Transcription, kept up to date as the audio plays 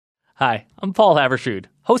Hi, I'm Paul Havershood,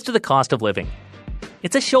 host of The Cost of Living.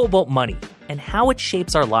 It's a show about money and how it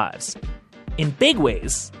shapes our lives. In big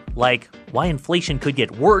ways, like why inflation could get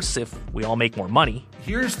worse if we all make more money.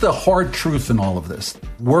 Here's the hard truth in all of this.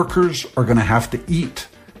 Workers are going to have to eat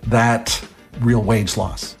that real wage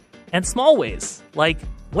loss. And small ways, like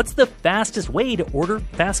what's the fastest way to order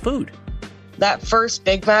fast food? That first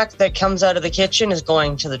Big Mac that comes out of the kitchen is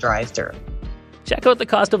going to the drive-thru. Check out The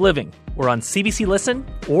Cost of Living. We're on CBC Listen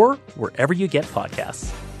or wherever you get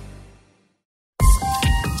podcasts.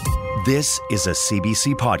 This is a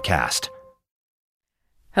CBC podcast.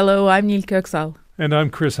 Hello, I'm Neil Kirksall. And I'm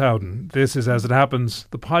Chris Howden. This is As It Happens,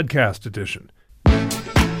 the podcast edition.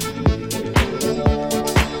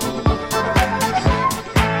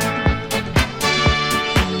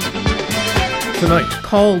 Tonight,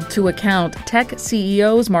 Called to account, tech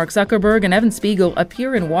CEOs Mark Zuckerberg and Evan Spiegel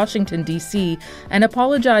appear in Washington, D.C. and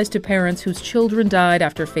apologize to parents whose children died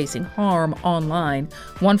after facing harm online.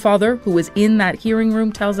 One father who was in that hearing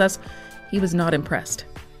room tells us he was not impressed.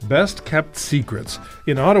 Best kept secrets.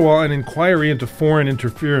 In Ottawa, an inquiry into foreign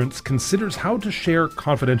interference considers how to share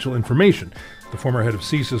confidential information. The former head of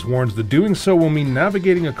CSIS warns that doing so will mean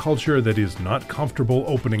navigating a culture that is not comfortable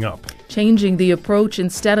opening up. Changing the approach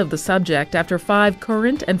instead of the subject after 5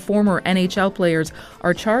 current and former NHL players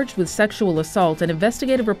are charged with sexual assault. An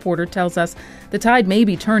investigative reporter tells us the tide may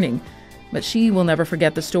be turning, but she will never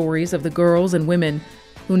forget the stories of the girls and women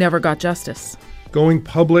who never got justice. Going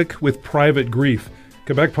public with private grief.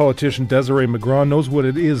 Quebec politician Desiree McGraw knows what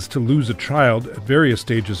it is to lose a child at various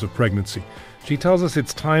stages of pregnancy. She tells us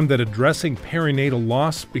it's time that addressing perinatal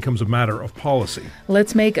loss becomes a matter of policy.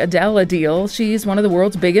 Let's make Adele a deal. She's one of the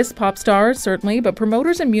world's biggest pop stars, certainly, but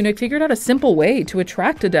promoters in Munich figured out a simple way to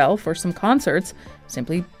attract Adele for some concerts.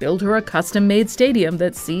 Simply build her a custom-made stadium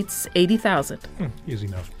that seats 80,000. Easy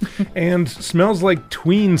enough. And smells like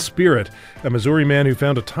tween spirit. A Missouri man who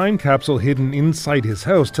found a time capsule hidden inside his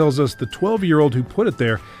house tells us the 12-year-old who put it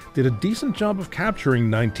there did a decent job of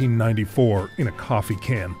capturing 1994 in a coffee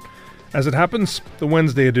can. As it happens, the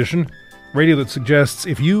Wednesday edition, radio that suggests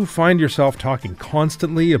if you find yourself talking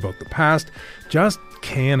constantly about the past, just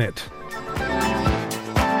can it.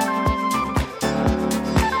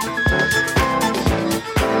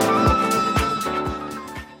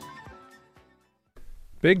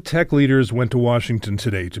 Big tech leaders went to Washington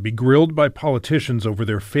today to be grilled by politicians over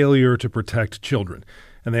their failure to protect children.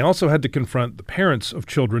 And they also had to confront the parents of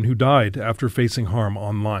children who died after facing harm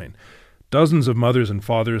online. Dozens of mothers and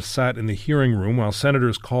fathers sat in the hearing room while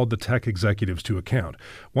senators called the tech executives to account.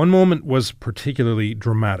 One moment was particularly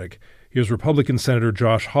dramatic. Here's Republican Senator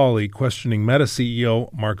Josh Hawley questioning Meta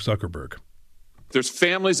CEO Mark Zuckerberg. There's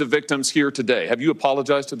families of victims here today. Have you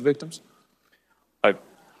apologized to the victims?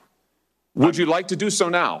 Would you like to do so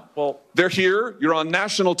now? Well, they're here. You're on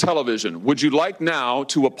national television. Would you like now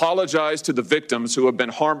to apologize to the victims who have been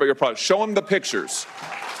harmed by your product? Show them the pictures.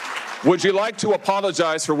 Would you like to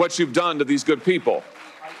apologize for what you've done to these good people?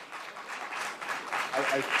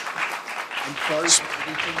 I'm sorry for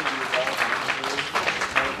everything that you've all been through. It's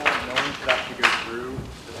terrible knowing that have to go through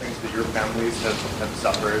the things that your families have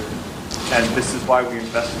suffered. And this is why we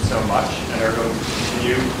invested so much and are going to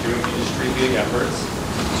continue doing industry-leading efforts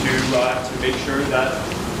to make sure that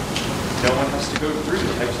no one has to go through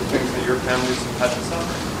the types of things that your families have had to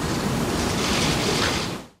suffer.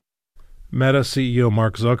 Meta CEO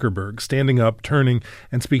Mark Zuckerberg standing up, turning,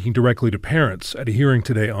 and speaking directly to parents at a hearing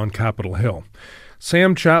today on Capitol Hill.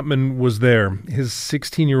 Sam Chapman was there. His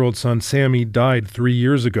 16-year-old son Sammy died 3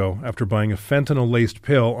 years ago after buying a fentanyl-laced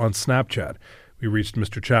pill on Snapchat. We reached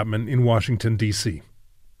Mr. Chapman in Washington, D.C.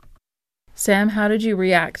 Sam, how did you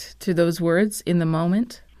react to those words in the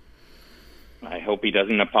moment? I hope he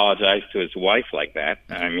doesn't apologize to his wife like that.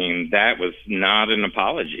 I mean, that was not an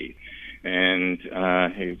apology. And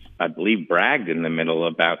he, I believe, bragged in the middle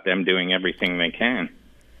about them doing everything they can.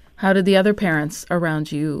 How did the other parents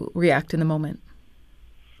around you react in the moment?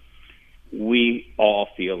 We all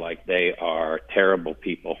feel like they are terrible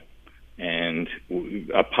people, and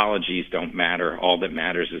apologies don't matter. All that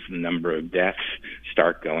matters is the number of deaths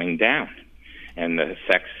start going down, and the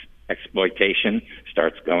sex exploitation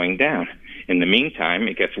starts going down. In the meantime,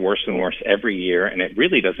 it gets worse and worse every year, and it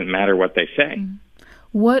really doesn't matter what they say.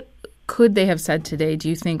 What could they have said today, do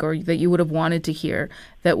you think, or that you would have wanted to hear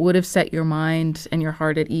that would have set your mind and your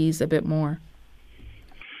heart at ease a bit more?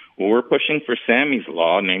 Well, we're pushing for Sammy's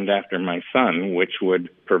Law, named after my son, which would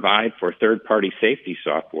provide for third-party safety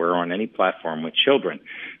software on any platform with children.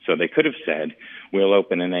 So they could have said, we'll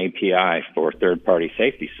open an API for third-party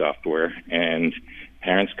safety software, and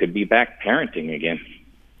parents could be back parenting again.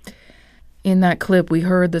 In that clip, we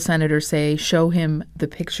heard the senator say, show him the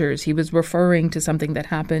pictures. He was referring to something that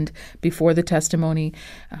happened before the testimony,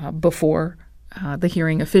 before the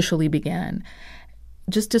hearing officially began.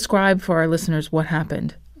 Just describe for our listeners what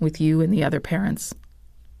happened with you and the other parents.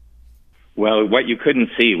 Well, what you couldn't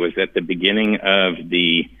see was at the beginning of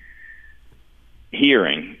the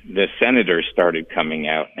hearing, the senator started coming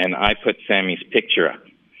out, and I put Sammy's picture up.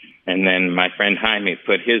 And then my friend Jaime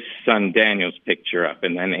put his son Daniel's picture up.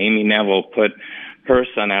 And then Amy Neville put her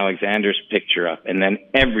son Alexander's picture up. And then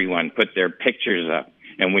everyone put their pictures up.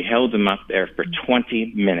 And we held them up there for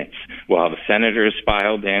 20 minutes while the senators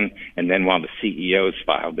filed in and then while the CEOs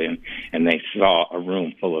filed in. And they saw a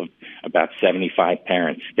room full of about 75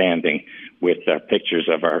 parents standing with pictures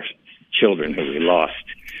of our children who we lost.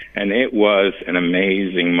 And it was an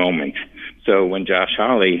amazing moment. So when Josh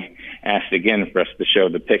Hawley asked again for us to show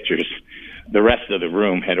the pictures, the rest of the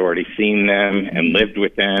room had already seen them and lived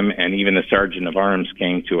with them, and even the sergeant of arms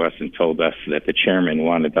came to us and told us that the chairman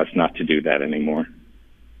wanted us not to do that anymore.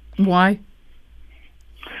 Why?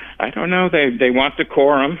 I don't know. They want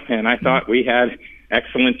decorum, and I thought we had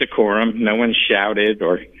excellent decorum. No one shouted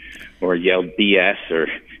or yelled BS or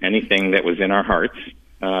anything that was in our hearts.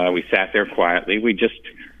 We sat there quietly. We just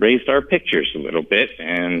raised our pictures a little bit,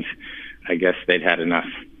 and I guess they'd had enough.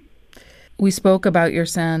 We spoke about your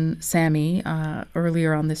son, Sammy,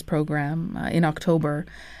 earlier on this program in October.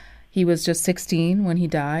 He was just 16 when he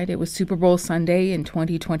died. It was Super Bowl Sunday in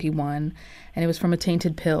 2021, and it was from a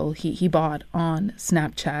tainted pill he bought on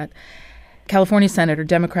Snapchat. California Senator,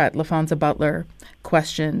 Democrat LaFonza Butler,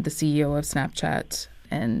 questioned the CEO of Snapchat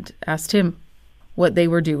and asked him what they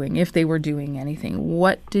were doing, if they were doing anything.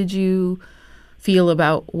 What did you feel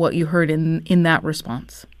about what you heard in that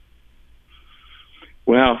response?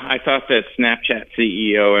 Well, I thought that Snapchat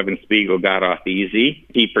CEO Evan Spiegel got off easy.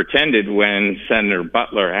 He pretended when Senator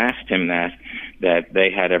Butler asked him that they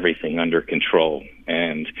had everything under control.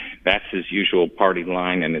 And that's his usual party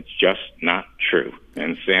line, and it's just not true.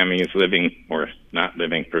 And Sammy is living or not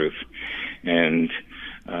living proof. And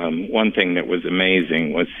one thing that was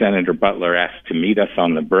amazing was Senator Butler asked to meet us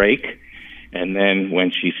on the break. And then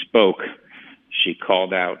when she spoke, she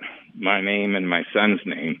called out my name and my son's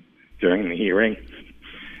name during the hearing.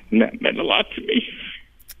 And that meant a lot to me.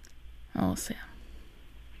 Oh, Sam.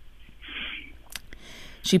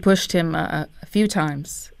 She pushed him a few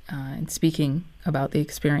times in speaking about the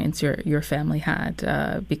experience your family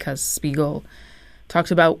had because Spiegel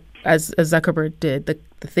talked about, as Zuckerberg did,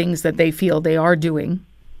 the things that they feel they are doing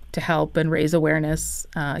to help and raise awareness.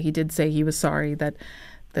 He did say he was sorry that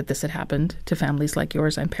this had happened to families like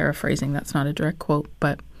yours. I'm paraphrasing. That's not a direct quote.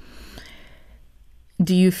 But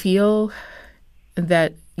do you feel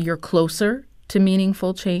that you're closer to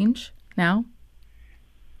meaningful change now?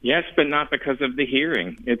 Yes, but not because of the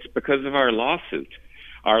hearing. It's because of our lawsuit.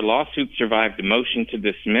 Our lawsuit survived a motion to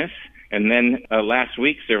dismiss, and then last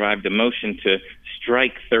week survived a motion to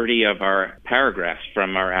strike 30 of our paragraphs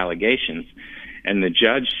from our allegations. And the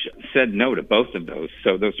judge said no to both of those.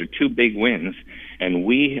 So those are two big wins. And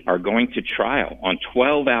we are going to trial on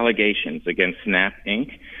 12 allegations against Snap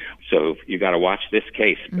Inc. So you got to watch this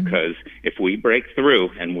case, because if we break through,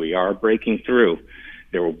 and we are breaking through,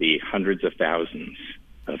 there will be hundreds of thousands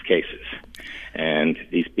of cases. And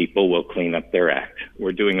these people will clean up their act.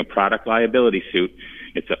 We're doing a product liability suit.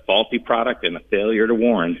 It's a faulty product and a failure to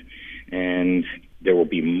warn. And there will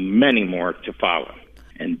be many more to follow.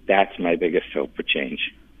 And that's my biggest hope for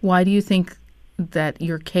change. Why do you think that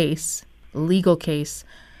your case, legal case,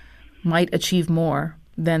 might achieve more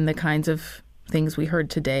than the kinds of things we heard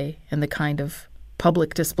today and the kind of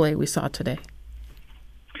public display we saw today?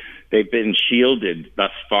 They've been shielded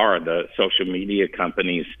thus far, the social media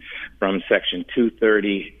companies, from Section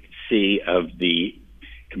 230C of the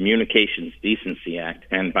Communications Decency Act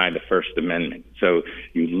and by the First Amendment. So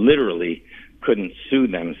you literally couldn't sue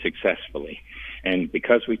them successfully. And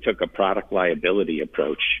because we took a product liability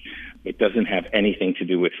approach, it doesn't have anything to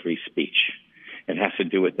do with free speech. It has to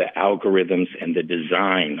do with the algorithms and the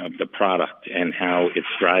design of the product and how it's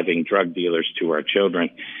driving drug dealers to our children,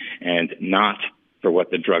 and not for what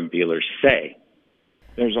the drug dealers say.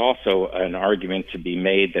 There's also an argument to be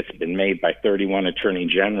made that's been made by 31 attorney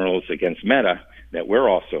generals against Meta that we're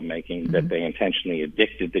also making, that they intentionally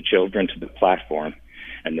addicted the children to the platform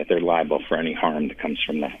and that they're liable for any harm that comes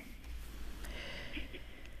from that.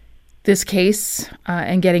 This case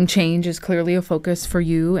and getting change is clearly a focus for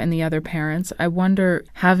you and the other parents. I wonder,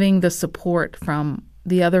 having the support from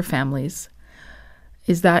the other families,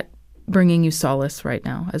 is that bringing you solace right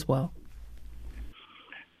now as well?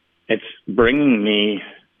 It's bringing me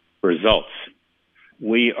results.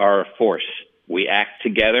 We are a force. We act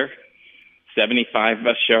together. 75 of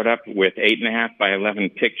us showed up with 8.5 by 11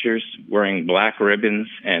 pictures, wearing black ribbons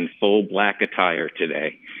and full black attire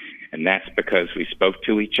today. And that's because we spoke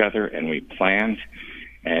to each other and we planned,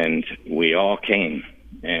 and we all came.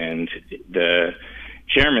 And the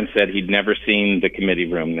chairman said he'd never seen the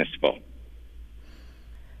committee room this full.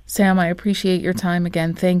 Sam, I appreciate your time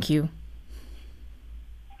again. Thank you.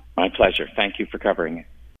 My pleasure. Thank you for covering it.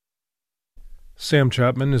 Sam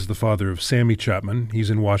Chapman is the father of Sammy Chapman. He's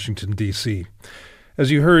in Washington, D.C. As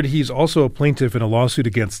you heard, he's also a plaintiff in a lawsuit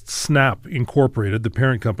against Snap Incorporated, the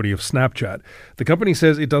parent company of Snapchat. The company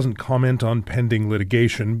says it doesn't comment on pending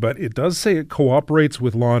litigation, but it does say it cooperates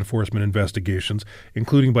with law enforcement investigations,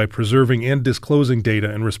 including by preserving and disclosing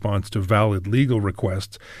data in response to valid legal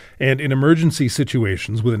requests. And in emergency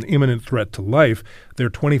situations with an imminent threat to life, their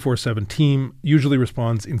 24/7 team usually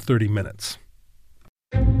responds in 30 minutes.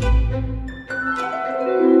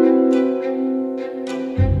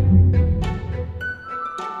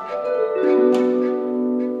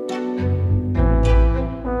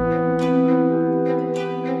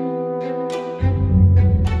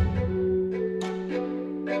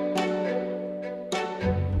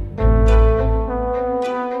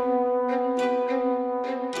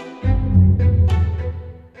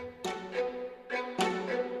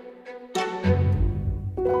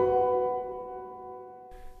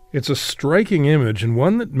 It's a striking image and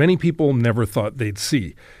one that many people never thought they'd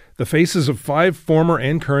see. The faces of 5 former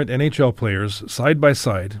and current NHL players side by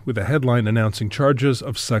side with a headline announcing charges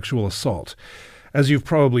of sexual assault. As you've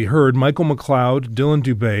probably heard, Michael McLeod, Dylan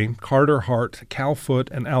Dubé, Carter Hart, Cal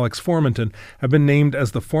Foote, and Alex Formanton have been named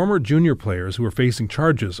as the former junior players who are facing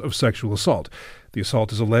charges of sexual assault. The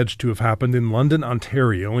assault is alleged to have happened in London,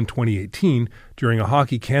 Ontario in 2018 during a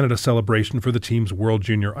Hockey Canada celebration for the team's World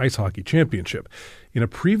Junior Ice Hockey Championship. In a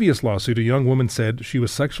previous lawsuit, a young woman said she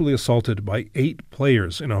was sexually assaulted by 8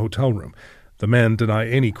 players in a hotel room. The men deny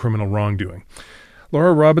any criminal wrongdoing.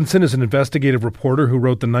 Laura Robinson is an investigative reporter who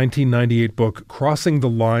wrote the 1998 book Crossing the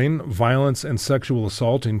Line, Violence and Sexual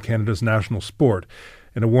Assault in Canada's National Sport.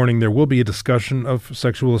 And a warning, there will be a discussion of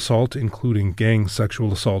sexual assault, including gang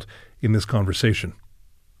sexual assault, in this conversation.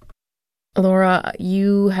 Laura,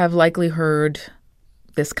 you have likely heard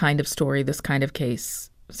this kind of story, this kind of case,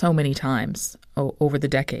 so many times over the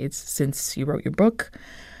decades since you wrote your book.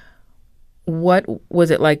 What was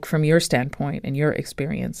it like from your standpoint and your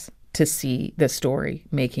experience to see the story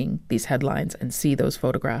making these headlines and see those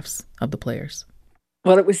photographs of the players?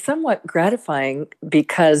 Well, it was somewhat gratifying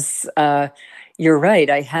because you're right.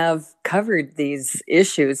 I have covered these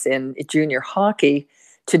issues in junior hockey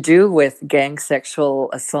to do with gang sexual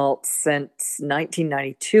assault since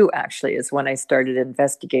 1992, actually, is when I started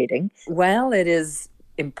investigating. While it is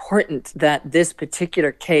important that this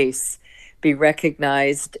particular case be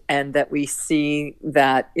recognized and that we see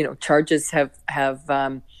that, charges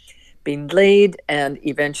have been laid and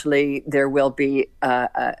eventually there will be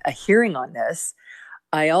a hearing on this,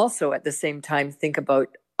 I also at the same time think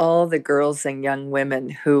about all the girls and young women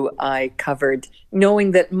who I covered, knowing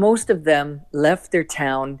that most of them left their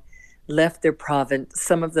town, left their province,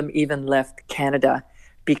 some of them even left Canada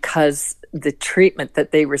because the treatment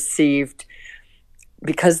that they received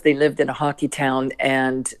because they lived in a hockey town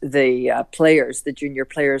and the junior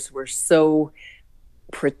players were so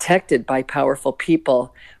protected by powerful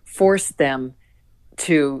people, forced them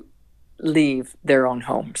to leave their own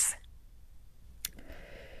homes.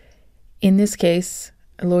 In this case,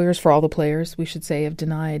 lawyers for all the players, we should say, have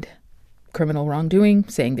denied criminal wrongdoing,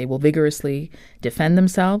 saying they will vigorously defend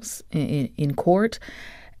themselves in court.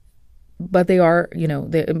 But they are,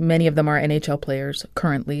 many of them are NHL players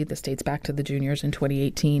currently. This dates back to the juniors in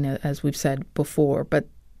 2018, as we've said before. But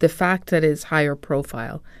the fact that it's higher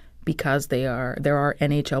profile because there are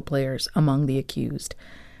NHL players among the accused,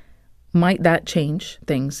 might that change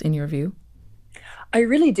things in your view? I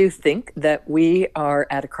really do think that we are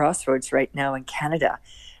at a crossroads right now in Canada,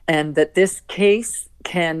 and that this case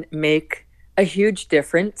can make a huge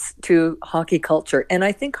difference to hockey culture. And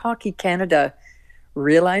I think Hockey Canada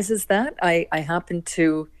realizes that. I happen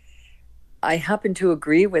to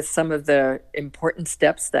agree with some of the important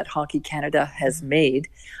steps that Hockey Canada has made.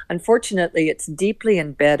 Unfortunately, it's deeply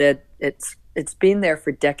embedded. It's been there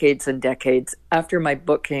for decades and decades. After my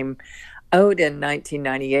book came out in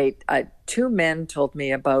 1998, 2 men told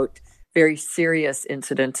me about very serious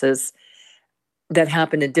incidences that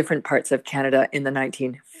happened in different parts of Canada in the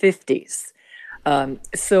 1950s.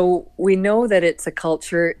 So we know that it's a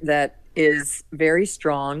culture that is very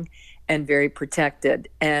strong and very protected.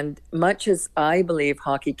 And much as I believe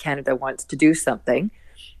Hockey Canada wants to do something,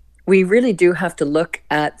 we really do have to look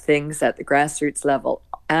at things at the grassroots level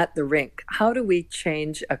at the rink? How do we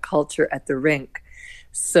change a culture at the rink?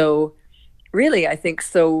 So really, I think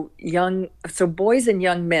so boys and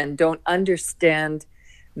young men don't understand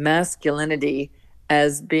masculinity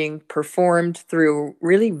as being performed through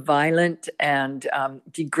really violent and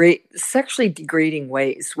sexually degrading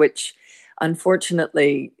ways, which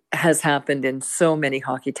unfortunately has happened in so many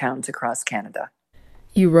hockey towns across Canada.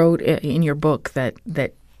 You wrote in your book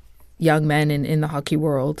that young men in the hockey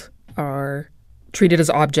world are treated as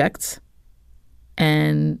objects,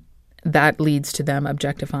 and that leads to them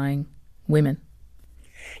objectifying women.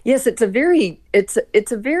 Yes, it's a very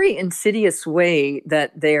insidious way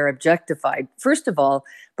that they are objectified. First of all,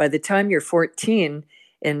 by the time you're 14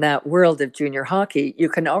 in that world of junior hockey, you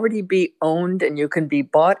can already be owned and you can be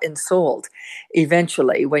bought and sold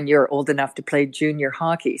eventually when you're old enough to play junior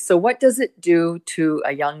hockey. So what does it do to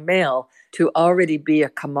a young male to already be a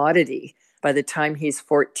commodity by the time he's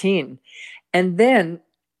 14? And then,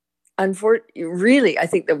 really, I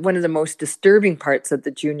think that one of the most disturbing parts of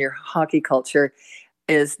the junior hockey culture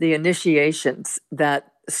is the initiations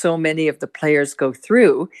that so many of the players go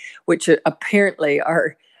through, which apparently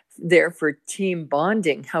are there for team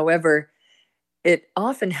bonding. However, it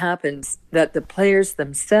often happens that the players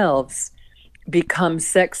themselves become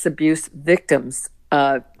sex abuse victims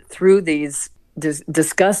through these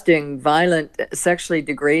disgusting, violent, sexually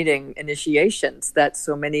degrading initiations that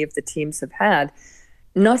so many of the teams have had.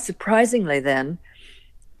 Not surprisingly then,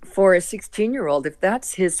 for a 16-year-old, if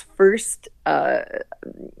that's his first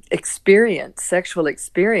sexual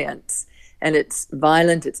experience, and it's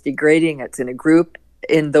violent, it's degrading, it's in a group,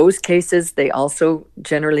 in those cases, they also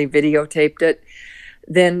generally videotaped it,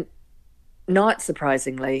 then not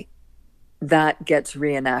surprisingly, that gets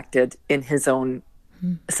reenacted in his own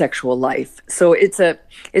sexual life. So it's a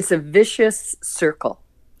vicious circle.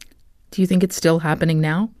 Do you think it's still happening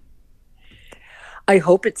now? I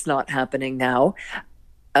hope it's not happening now.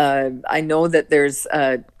 I know that there's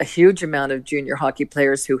a huge amount of junior hockey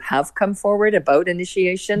players who have come forward about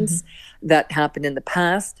initiations that happened in the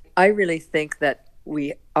past. I really think that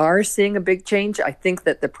we are seeing a big change. I think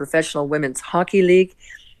that the Professional Women's Hockey League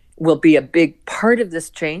will be a big part of this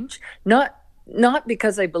change. Not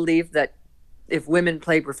because I believe that if women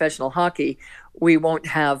play professional hockey, we won't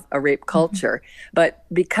have a rape culture, but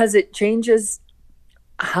because it changes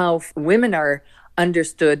how women are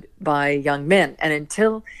understood by young men. And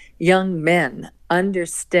until young men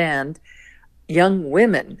understand young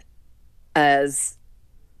women as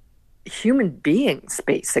human beings,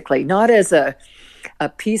 basically, not as a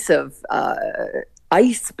piece of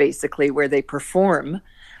ice, basically, where they perform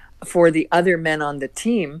for the other men on the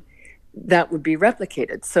team, that would be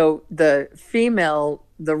replicated. So the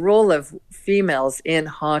role of females in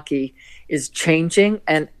hockey is changing,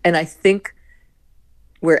 and I think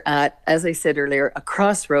we're at, as I said earlier, a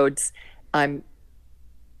crossroads. I'm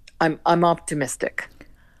optimistic.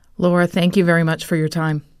 Laura, thank you very much for your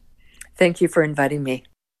time. Thank you for inviting me.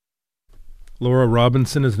 Laura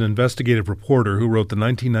Robinson is an investigative reporter who wrote the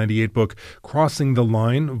 1998 book Crossing the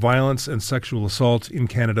Line: Violence and Sexual Assault in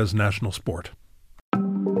Canada's National Sport.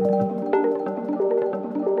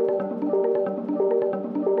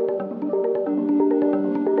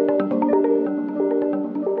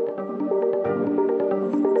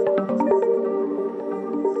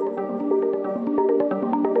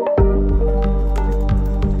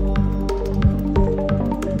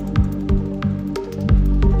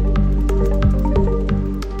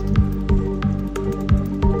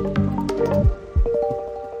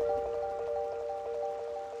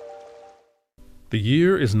 The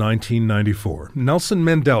year is 1994. Nelson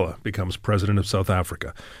Mandela becomes president of South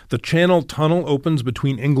Africa. The Channel Tunnel opens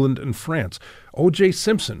between England and France. O.J.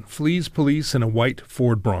 Simpson flees police in a white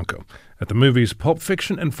Ford Bronco. At the movies, Pulp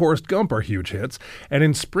Fiction and Forrest Gump are huge hits. And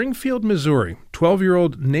in Springfield, Missouri,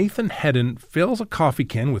 12-year-old Nathan Hedden fills a coffee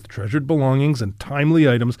can with treasured belongings and timely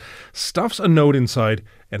items, stuffs a note inside,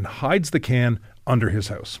 and hides the can under his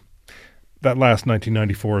house. That last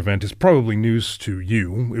 1994 event is probably news to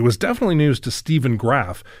you. It was definitely news to Stephen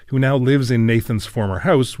Graff, who now lives in Nathan's former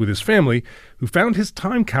house with his family, who found his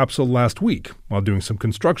time capsule last week while doing some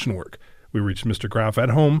construction work. We reached Mr. Graff at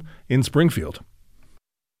home in Springfield.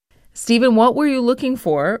 Stephen, what were you looking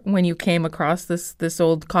for when you came across this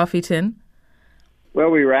old coffee tin?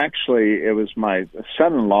 Well, it was my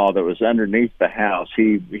son-in-law that was underneath the house.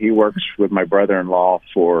 He works with my brother-in-law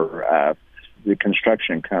for the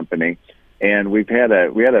construction company. And we had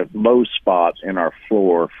a low spot in our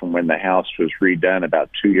floor from when the house was redone about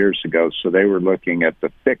 2 years ago. So they were looking at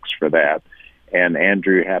the fix for that. And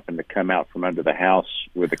Andrew happened to come out from under the house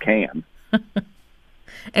with a can.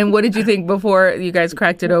 And what did you think before you guys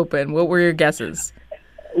cracked it open? What were your guesses?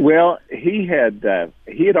 Well, he had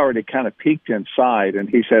already kind of peeked inside, and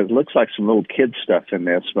he said, "It looks like some little kid stuff in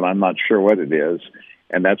this, but I'm not sure what it is."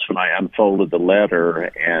 And that's when I unfolded the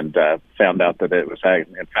letter and found out that it was,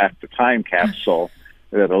 in fact, a time capsule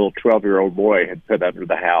that a little 12-year-old boy had put under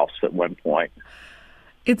the house at one point.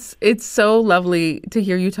 It's so lovely to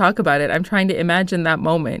hear you talk about it. I'm trying to imagine that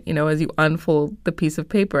moment, as you unfold the piece of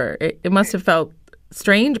paper. It must have felt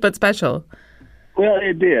strange but special. Well,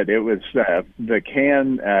 it did. It was the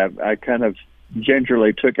can. I kind of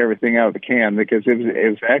gingerly took everything out of the can because it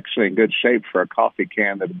was actually in good shape for a coffee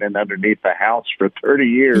can that had been underneath the house for 30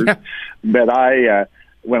 years. Yeah. But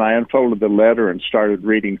when I unfolded the letter and started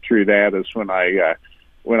reading through that is when I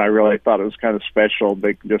really thought it was kind of special,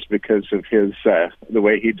 just because of his the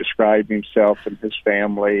way he described himself and his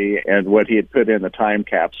family and what he had put in the time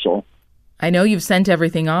capsule. I know you've sent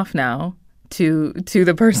everything off now to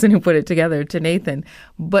the person who put it together, to Nathan.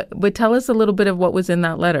 But tell us a little bit of what was in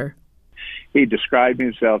that letter. He described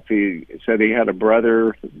himself. He said he had a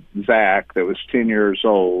brother, Zach, that was 10 years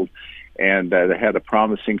old and that had a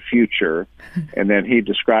promising future. And then he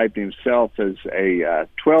described himself as a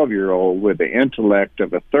 12-year-old with the intellect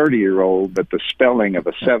of a 30-year-old, but the spelling of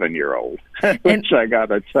a 7-year-old, which I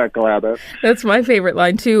got a chuckle out of. That's my favorite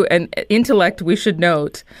line, too. And intellect, we should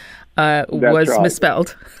note, was right.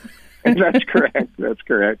 Misspelled. That's correct. That's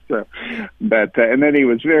correct. So, but and then he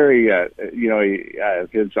was very, I'm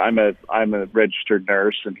a registered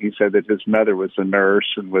nurse, and he said that his mother was a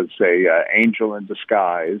nurse and was a angel in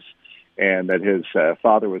disguise, and that his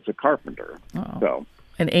father was a carpenter. Oh. So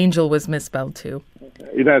an angel was misspelled too.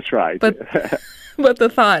 That's right. But the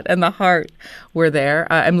thought and the heart were there.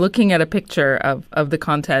 I'm looking at a picture of the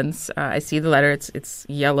contents. I see the letter. It's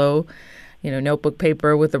yellow, notebook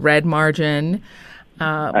paper with a red margin.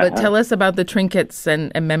 But tell us about the trinkets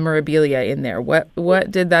and memorabilia in there.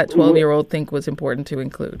 What did that 12-year-old think was important to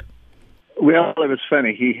include? Well, it was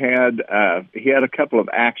funny. He had a couple of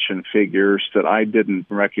action figures that I didn't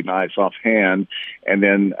recognize offhand, and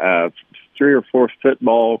then 3 or 4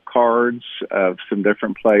 football cards of some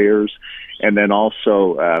different players, and then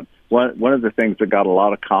also one of the things that got a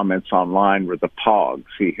lot of comments online were the pogs.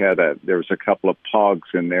 There was a couple of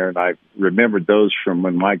pogs in there, and I remembered those from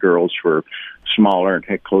when my girls were smaller and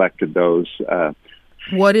had collected those.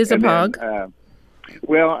 What is a pog?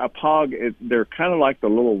 Well, a pog, they're kind of like the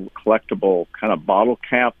little collectible kind of bottle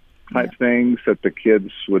cap type things that the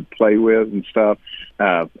kids would play with and stuff.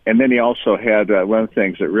 And then he also had one of the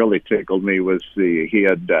things that really tickled me was he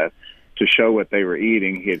had to show what they were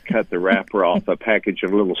eating, he had cut the wrapper off a package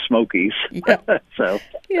of little Smokies. Yeah.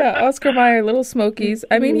 Yeah, Oscar Mayer, little Smokies.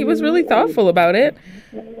 I mean, he was really thoughtful about it.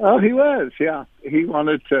 Oh, he was. Yeah, he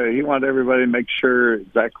wanted everybody to make sure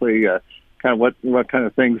exactly kind of what kind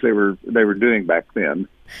of things they were doing back then.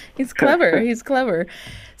 He's clever. He's clever.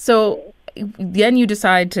 So then you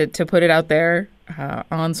decide to put it out there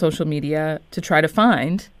on social media to try to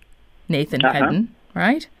find Nathan Fadden,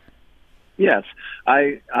 right? Yes,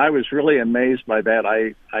 I was really amazed by that.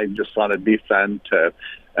 I just thought it'd be fun to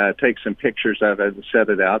take some pictures of it and set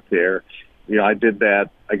it out there. I did that,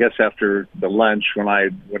 I guess, after the lunch when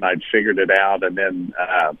I'd figured it out, and then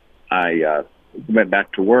I went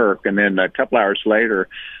back to work. And then a couple hours later,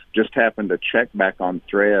 just happened to check back on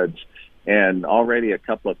Threads, and already a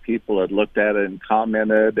couple of people had looked at it and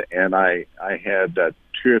commented, and I had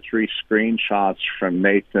 2 or 3 screenshots from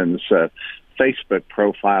Nathan's Facebook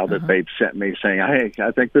profile that they'd sent me saying, "Hey,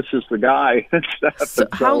 I think this is the guy." And stuff. So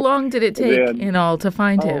how long did it take in all to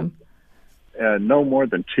find him? No more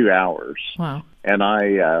than 2 hours. Wow. And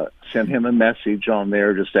I sent him a message on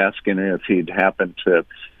there just asking him if he'd happened to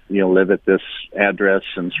live at this address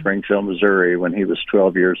in Springfield, Missouri when he was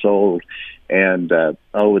 12 years old. And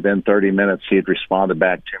within 30 minutes he had responded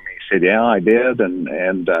back to me. He said, "Yeah, I did,"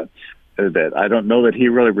 and that I don't know that he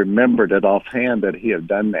really remembered it offhand that he had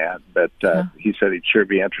done that, but he said he'd sure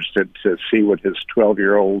be interested to see what his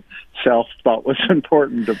 12-year-old self thought was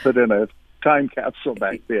important to put in a time capsule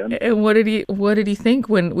back then. And what did he think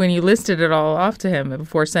when you listed it all off to him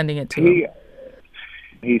before sending it to him?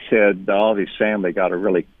 He said all of his family got a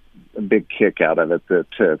really big kick out of it,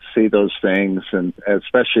 to see those things, and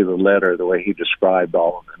especially the letter, the way he described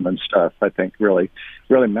all of them and stuff, I think really,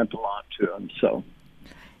 really meant a lot to him. So.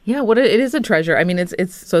 Yeah, it is a treasure. I mean,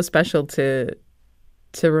 it's so special to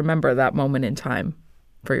remember that moment in time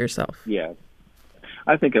for yourself. Yeah,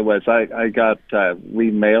 I think it was. I got we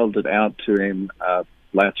mailed it out to him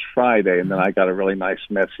last Friday, and then I got a really nice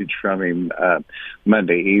message from him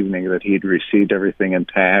Monday evening that he'd received everything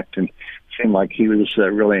intact, and it seemed like he was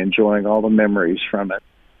really enjoying all the memories from it.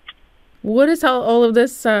 What has all of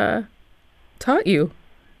this taught you?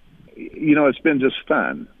 it's been just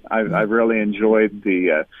fun. I've really enjoyed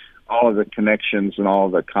all of the connections and all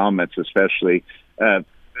of the comments, especially.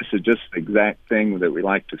 This is just the exact thing that we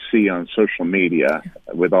like to see on social media,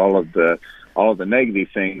 with all of the negative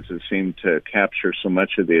things that seem to capture so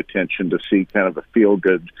much of the attention. To see kind of a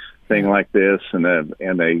feel-good thing like this, and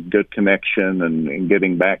a good connection, and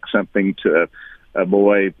getting back something to a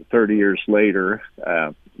boy 30 years later,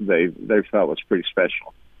 they felt was pretty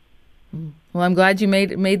special. Well, I'm glad you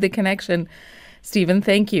made the connection, Stephen.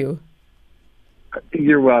 Thank you.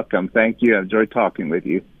 You're welcome. Thank you. I enjoyed talking with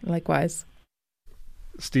you. Likewise.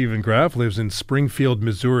 Stephen Graff lives in Springfield,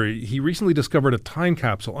 Missouri. He recently discovered a time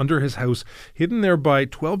capsule under his house, hidden there by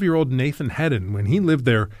 12-year-old Nathan Fadden when he lived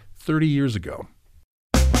there 30 years ago.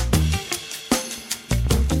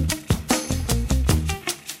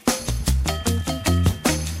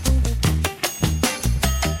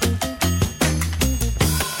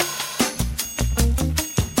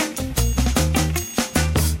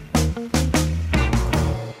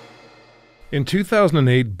 In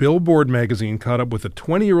 2008, Billboard magazine caught up with a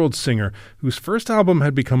 20-year-old singer whose first album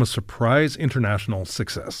had become a surprise international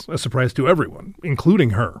success. A surprise to everyone, including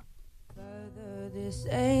her.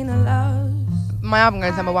 My album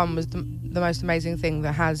going to number one was the most amazing thing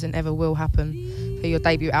that has and ever will happen for your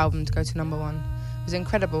debut album to go to number one. It was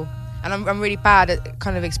incredible. And I'm really bad at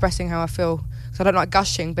kind of expressing how I feel, because I don't like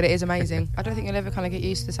gushing, but it is amazing. I don't think you'll ever kind of get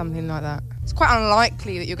used to something like that. It's quite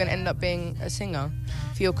unlikely that you're going to end up being a singer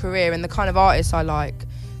for your career, and the kind of artists I like,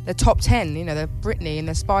 they're top 10, they're Britney and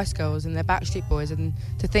they're Spice Girls and they're Backstreet Boys, and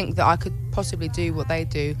to think that I could possibly do what they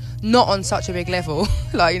do, not on such a big level,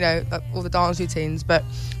 like all the dance routines, but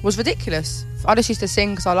was ridiculous. I just used to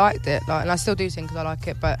sing because I liked it, and I still do sing because I like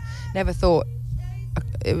it, but never thought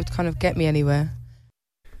it would kind of get me anywhere.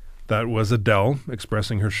 That was Adele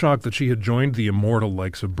expressing her shock that she had joined the immortal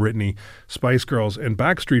likes of Britney, Spice Girls, and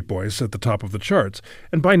Backstreet Boys at the top of the charts.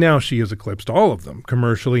 And by now she has eclipsed all of them,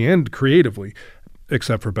 commercially and creatively,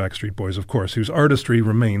 except for Backstreet Boys, of course, whose artistry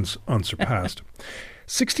remains unsurpassed.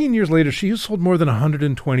 16 years later, she has sold more than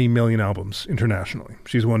 120 million albums internationally.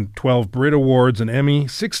 She's won 12 Brit Awards, an Emmy,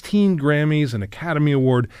 16 Grammys, an Academy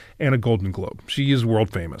Award, and a Golden Globe. She is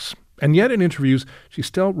world famous. And yet in interviews, she's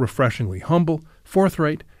still refreshingly humble,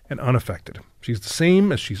 forthright, and unaffected. She's the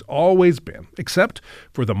same as she's always been, except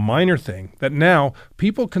for the minor thing that now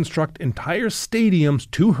people construct entire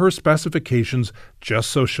stadiums to her specifications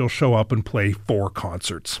just so she'll show up and play 4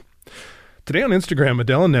 concerts. Today on Instagram,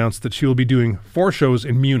 Adele announced that she will be doing 4 shows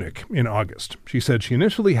in Munich in August. She said she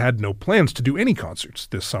initially had no plans to do any concerts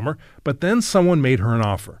this summer, but then someone made her an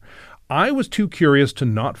offer. I was too curious to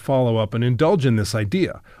not follow up and indulge in this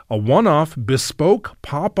idea. A one-off, bespoke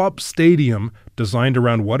pop-up stadium designed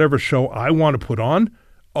around whatever show I want to put on?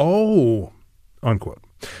 Oh, unquote.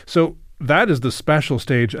 So that is the special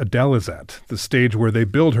stage Adele is at, the stage where they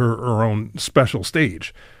build her own special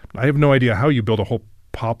stage. I have no idea how you build a whole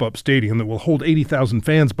pop-up stadium that will hold 80,000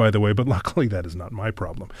 fans, by the way, but luckily that is not my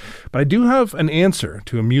problem. But I do have an answer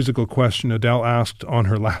to a musical question Adele asked on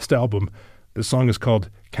her last album. This song is called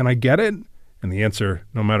Can I Get It? And the answer,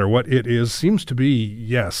 no matter what it is, seems to be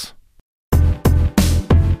yes.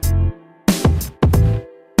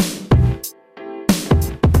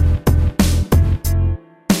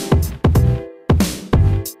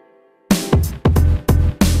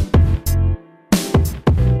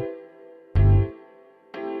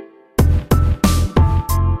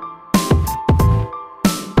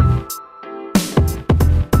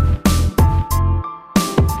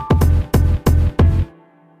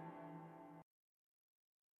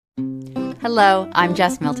 Hello, I'm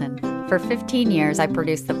Jess Milton. For 15 years, I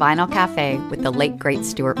produced The Vinyl Cafe with the late, great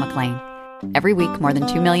Stuart McLean. Every week, more than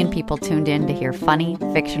 2 million people tuned in to hear funny,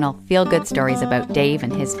 fictional, feel-good stories about Dave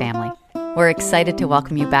and his family. We're excited to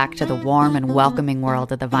welcome you back to the warm and welcoming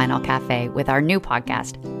world of The Vinyl Cafe with our new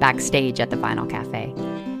podcast, Backstage at The Vinyl Cafe.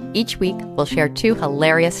 Each week, we'll share 2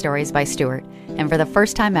 hilarious stories by Stuart, and for the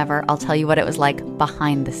first time ever, I'll tell you what it was like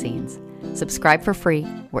behind the scenes. Subscribe for free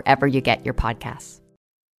wherever you get your podcasts.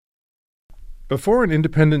 Before an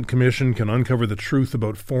independent commission can uncover the truth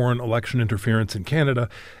about foreign election interference in Canada,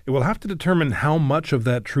 it will have to determine how much of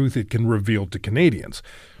that truth it can reveal to Canadians.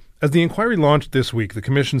 As the inquiry launched this week, the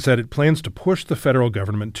Commission said it plans to push the federal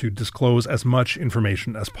government to disclose as much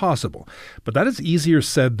information as possible. But that is easier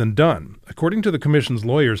said than done. According to the Commission's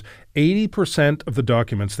lawyers, 80% of the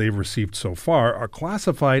documents they've received so far are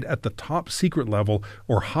classified at the top secret level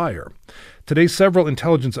or higher. Today, several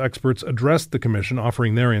intelligence experts addressed the Commission,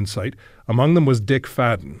 offering their insight. Among them was Dick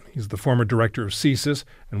Fadden. He's the former director of CSIS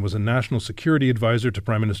and was a national security advisor to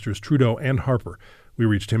Prime Ministers Trudeau and Harper. We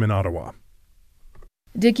reached him in Ottawa.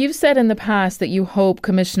 Dick, you've said in the past that you hope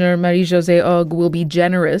Commissioner Marie-Josée Hogg will be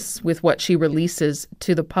generous with what she releases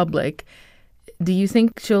to the public. Do you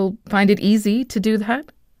think she'll find it easy to do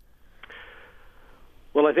that?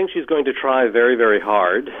 Well, I think she's going to try very, very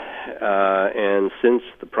hard. And since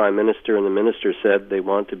the Prime Minister and the Minister said they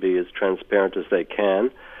want to be as transparent as they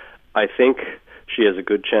can, I think she has a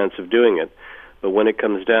good chance of doing it. But when it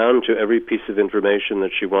comes down to every piece of information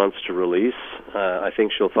that she wants to release, I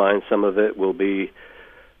think she'll find some of it will be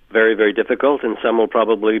very, very difficult, and some will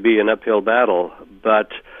probably be an uphill battle.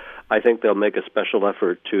 But I think they'll make a special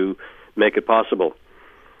effort to make it possible.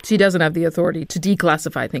 She doesn't have the authority to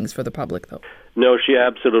declassify things for the public, though. No, she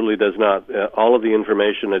absolutely does not. All of the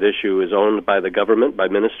information at issue is owned by the government, by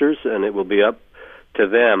ministers, and it will be up to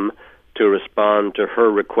them to respond to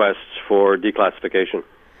her requests for declassification.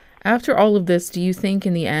 After all of this, do you think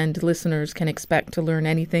in the end listeners can expect to learn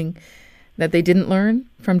anything that they didn't learn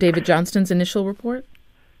from David Johnston's initial report?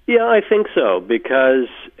 Yeah, I think so, because,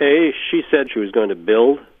 she said she was going to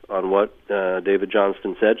build on what David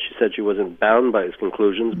Johnston said. She said she wasn't bound by his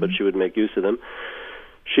conclusions, but she would make use of them.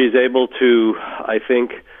 She's able to, I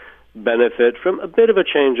think, benefit from a bit of a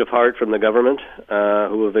change of heart from the government,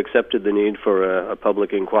 who have accepted the need for a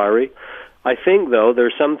public inquiry. I think, though,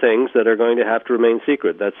 there's some things that are going to have to remain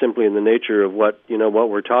secret. That's simply in the nature of what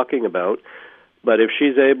we're talking about. But if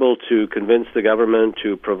she's able to convince the government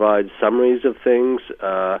to provide summaries of things,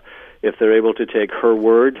 if they're able to take her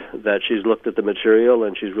word that she's looked at the material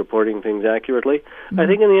and she's reporting things accurately, I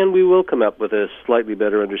think in the end we will come up with a slightly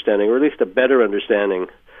better understanding, or at least a better understanding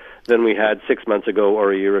than we had 6 months ago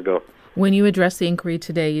or a year ago. When you addressed the inquiry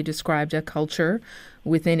today, you described a culture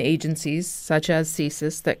within agencies such as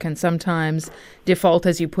CSIS that can sometimes default,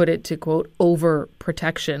 as you put it, to, quote,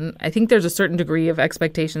 over-protection. I think there's a certain degree of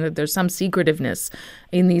expectation that there's some secretiveness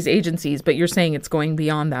in these agencies, but you're saying it's going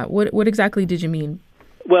beyond that. What exactly did you mean?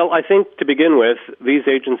 Well, I think to begin with, these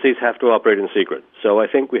agencies have to operate in secret. So I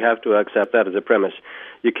think we have to accept that as a premise.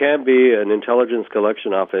 You can't be an intelligence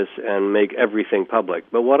collection office and make everything public.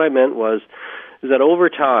 But what I meant is that over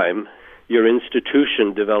time, your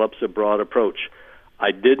institution develops a broad approach.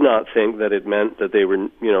 I did not think that it meant that they were,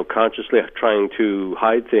 consciously trying to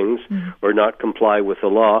hide things or not comply with the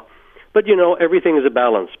law. But, everything is a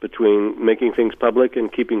balance between making things public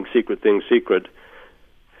and keeping secret things secret.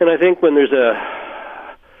 And I think when there's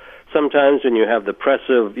sometimes when you have the press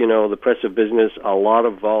of business, a lot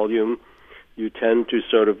of volume, you tend to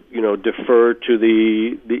sort of, defer to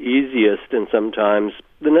the easiest and sometimes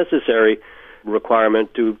the necessary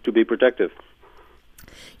requirement to be protective.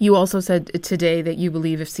 You also said today that you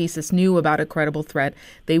believe if CSIS knew about a credible threat,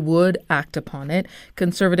 they would act upon it.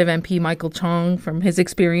 Conservative MP Michael Chong, from his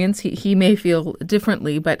experience, he may feel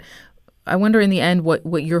differently, but I wonder in the end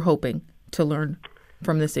what you're hoping to learn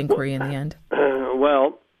from this inquiry in the end.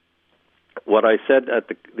 Well, what I said at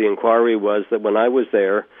the inquiry was that when I was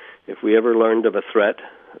there, if we ever learned of a threat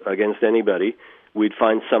against anybody, we'd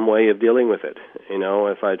find some way of dealing with it.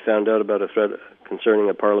 If I'd found out about a threat concerning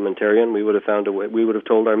a parliamentarian, we would have found a way. We would have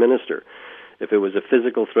told our minister. If it was a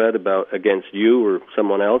physical threat against you or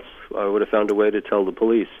someone else, I would have found a way to tell the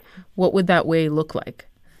police. What would that way look like?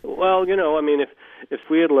 Well, if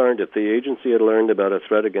we had learned, if the agency had learned about a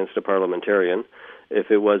threat against a parliamentarian,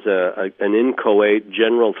 if it was an inchoate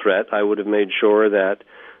general threat, I would have made sure that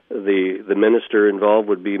the minister involved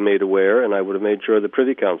would be made aware, and I would have made sure the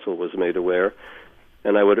Privy Council was made aware,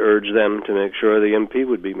 and I would urge them to make sure the MP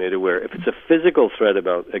would be made aware. If it's a physical threat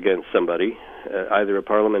against somebody, either a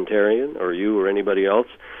parliamentarian or you or anybody else,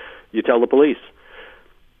 you tell the police.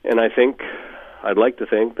 And I'd like to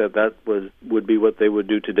think that would be what they would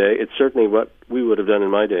do today. It's certainly what we would have done in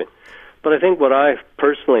my day. But I think what I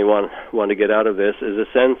personally want to get out of this is a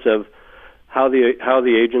sense of how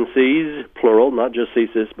the agencies, plural, not just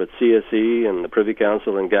CSIS, but CSE and the Privy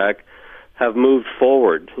Council and GAC, have moved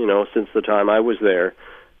forward, since the time I was there,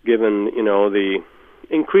 given, the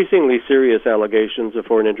increasingly serious allegations of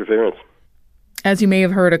foreign interference. As you may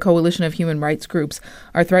have heard, a coalition of human rights groups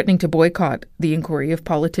are threatening to boycott the inquiry if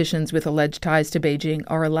politicians with alleged ties to Beijing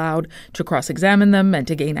are allowed to cross-examine them and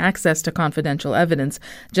to gain access to confidential evidence.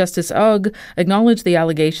 Justice Hogg acknowledged the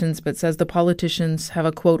allegations but says the politicians have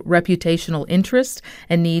a, quote, reputational interest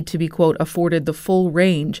and need to be, quote, afforded the full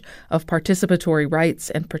range of participatory rights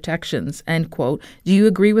and protections, end quote. Do you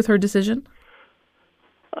agree with her decision?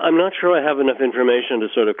 I'm not sure I have enough information to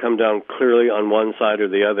sort of come down clearly on one side or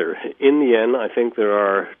the other. In the end, I think there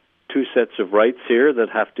are two sets of rights here that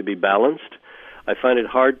have to be balanced. I find it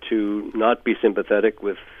hard to not be sympathetic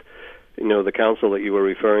with, the council that you were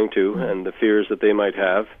referring to and the fears that they might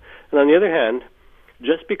have. And on the other hand,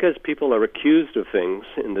 just because people are accused of things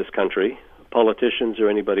in this country, politicians or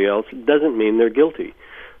anybody else doesn't mean they're guilty.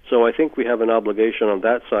 So I think we have an obligation on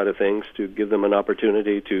that side of things to give them an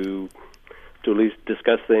opportunity to at least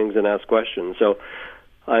discuss things and ask questions. So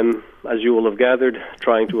I'm, as you will have gathered,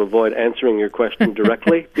 trying to avoid answering your question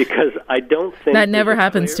directly because I don't think that never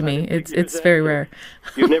happens to me. It's very rare.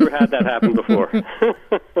 You've never had that happen before.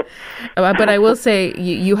 But I will say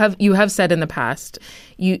you have said in the past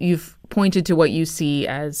you've pointed to what you see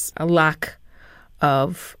as a lack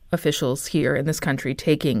of officials here in this country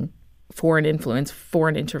taking foreign influence,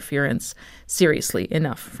 foreign interference seriously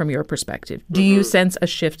enough from your perspective. Do you sense a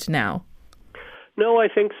shift now? No, I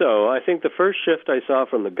think so. I think the first shift I saw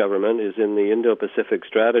from the government is in the Indo-Pacific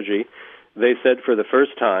strategy. They said for the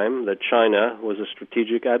first time that China was a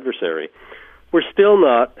strategic adversary. We're still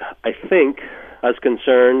not, I think, as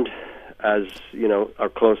concerned as, our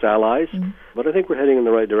close allies, but I think we're heading in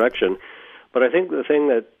the right direction. But I think the thing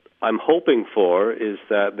that I'm hoping for is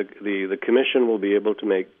that the Commission will be able to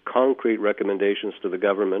make concrete recommendations to the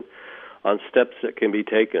government on steps that can be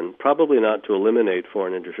taken, probably not to eliminate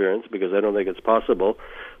foreign interference, because I don't think it's possible,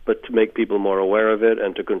 but to make people more aware of it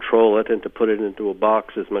and to control it and to put it into a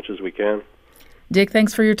box as much as we can. Dick,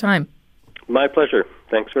 thanks for your time. My pleasure.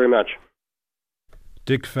 Thanks very much.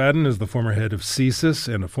 Dick Fadden is the former head of CSIS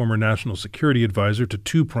and a former national security advisor to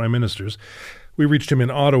 2 prime ministers. We reached him in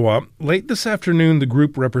Ottawa. Late this afternoon, the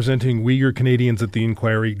group representing Uyghur Canadians at the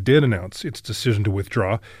inquiry did announce its decision to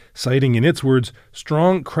withdraw, citing, in its words,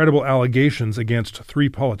 strong, credible allegations against 3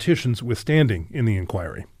 politicians withstanding in the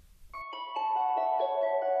inquiry.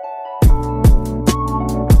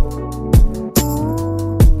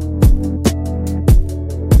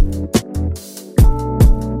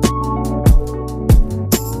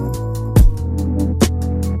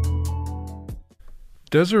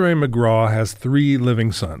 Desiree McGraw has 3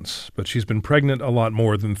 living sons, but she's been pregnant a lot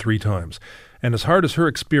more than 3 times. And as hard as her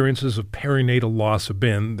experiences of perinatal loss have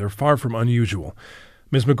been, they're far from unusual.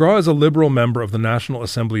 Ms. McGraw is a Liberal member of the National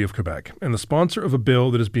Assembly of Quebec and the sponsor of a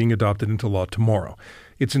bill that is being adopted into law tomorrow.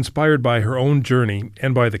 It's inspired by her own journey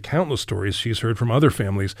and by the countless stories she's heard from other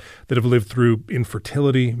families that have lived through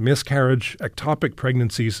infertility, miscarriage, ectopic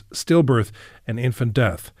pregnancies, stillbirth, and infant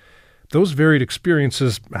death. Those varied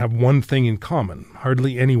experiences have one thing in common.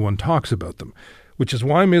 Hardly anyone talks about them, which is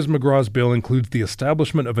why Ms. McGraw's bill includes the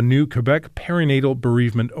establishment of a new Quebec Perinatal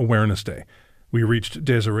Bereavement Awareness Day. We reached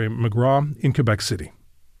Desiree McGraw in Quebec City.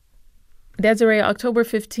 Desiree, October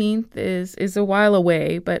 15th is a while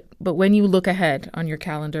away, but when you look ahead on your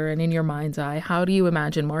calendar and in your mind's eye, how do you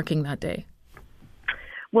imagine marking that day?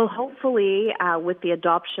 Well, hopefully, with the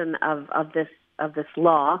adoption of this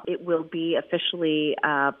law, it will be officially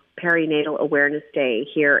Perinatal Awareness Day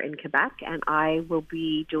here in Quebec, and I will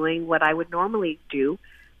be doing what I would normally do,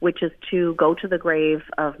 which is to go to the grave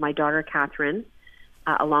of my daughter Catherine,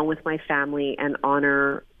 along with my family, and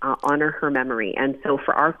honor her memory. And so,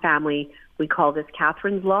 for our family, we call this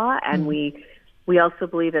Catherine's Law, and we also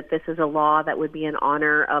believe that this is a law that would be in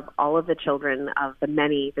honor of all of the children of the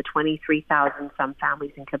 23,000 some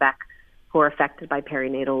families in Quebec who are affected by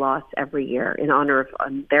perinatal loss every year in honor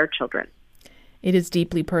of their children. It is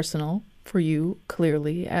deeply personal for you,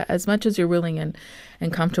 clearly, as much as you're willing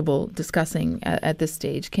and comfortable discussing at this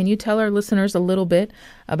stage. Can you tell our listeners a little bit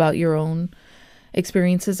about your own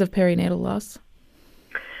experiences of perinatal loss?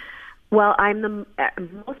 Well,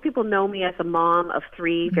 most people know me as a mom of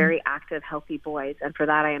 3 very active, healthy boys, and for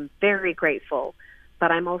that I am very grateful.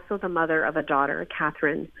 But I'm also the mother of a daughter,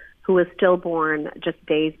 Catherine, who was stillborn just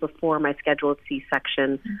days before my scheduled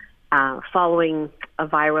C-section, following a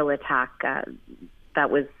viral attack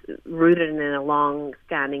that was rooted in a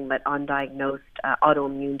long-standing but undiagnosed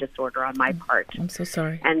autoimmune disorder on my part. I'm so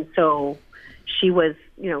sorry. And so she was,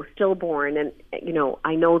 stillborn. And,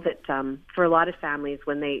 I know that for a lot of families,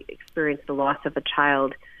 when they experience the loss of a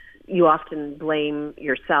child, you often blame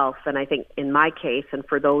yourself. And I think in my case, and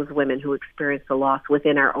for those women who experience the loss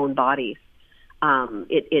within our own bodies,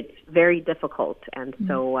 it's very difficult. And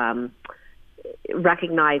so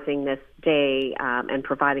recognizing this day and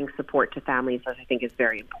providing support to families, I think, is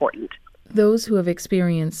very important. Those who have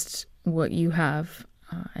experienced what you have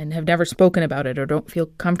and have never spoken about it or don't feel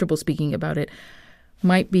comfortable speaking about it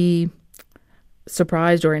might be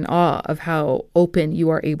surprised or in awe of how open you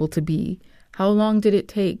are able to be. How long did it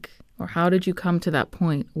take, or how did you come to that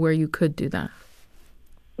point where you could do that?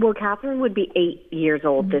 Well, Catherine would be 8 years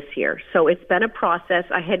old this year. So it's been a process.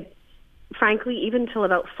 I had, frankly, even till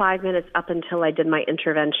about 5 minutes up until I did my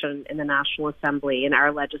intervention in the National Assembly, in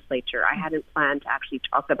our legislature, I hadn't planned to actually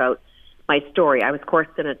talk about my story. I was, of course,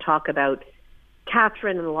 going to talk about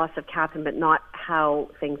Catherine and the loss of Catherine, but not how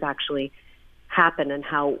things actually happened and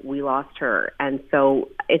how we lost her. And so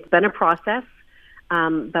it's been a process,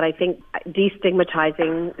 but I think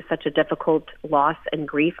destigmatizing such a difficult loss and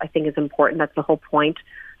grief, I think, is important. That's the whole point.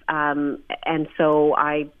 And so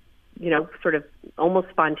I, sort of almost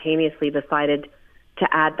spontaneously decided to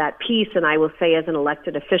add that piece. And I will say, as an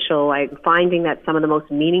elected official, I'm finding that some of the most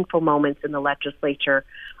meaningful moments in the legislature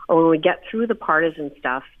are when we get through the partisan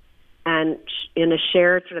stuff and in a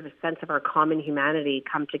shared sort of a sense of our common humanity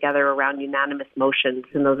come together around unanimous motions.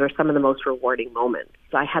 And those are some of the most rewarding moments.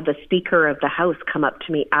 I had the Speaker of the House come up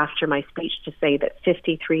to me after my speech to say that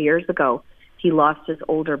 53 years ago, he lost his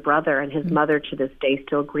older brother, and his mother to this day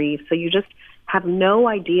still grieves. So you just have no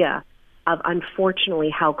idea of,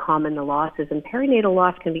 unfortunately, how common the loss is. And perinatal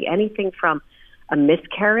loss can be anything from a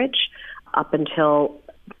miscarriage up until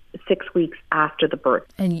 6 weeks after the birth.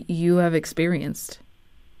 And you have experienced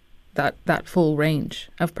that full range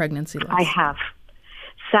of pregnancy loss. I have.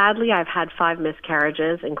 Sadly, I've had 5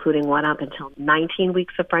 miscarriages, including one up until 19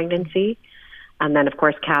 weeks of pregnancy. And then, of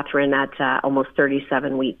course, Catherine at almost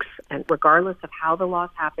 37 weeks. And regardless of how the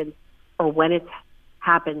loss happens or when it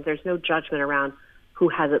happens, there's no judgment around who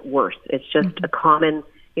has it worse. It's just a common,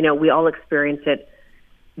 we all experience it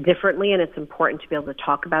differently, and it's important to be able to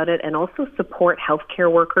talk about it and also support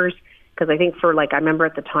healthcare workers. Because I think I remember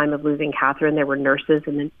at the time of losing Catherine, there were nurses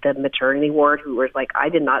in the maternity ward who were like, I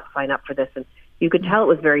did not sign up for this. And you could tell it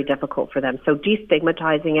was very difficult for them. So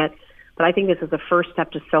destigmatizing it. But I think this is the first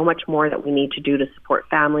step to so much more that we need to do to support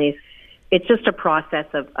families. It's just a process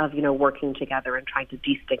of working together and trying to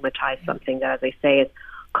destigmatize something that, as I say, is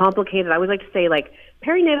complicated. I would like to say,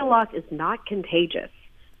 perinatal loss is not contagious.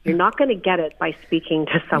 You're not going to get it by speaking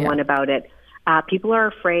to someone about it. People are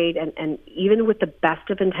afraid, and even with the best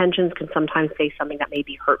of intentions, can sometimes say something that may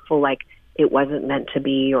be hurtful, like it wasn't meant to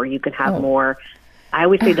be, or you can have more. I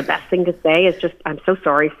always say the best thing to say is just, I'm so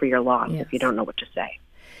sorry for your loss, if you don't know what to say.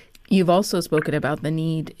 You've also spoken about the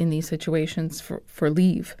need in these situations for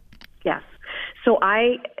leave. Yes. So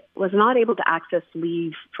I was not able to access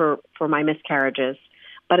leave for my miscarriages.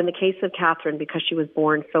 But in the case of Catherine, because she was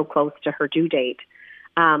born so close to her due date,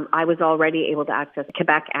 I was already able to access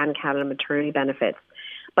Quebec and Canada maternity benefits.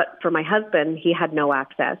 But for my husband, he had no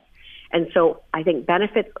access. And so I think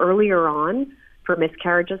benefits earlier on for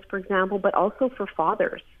miscarriages, for example, but also for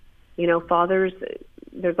fathers. Fathers,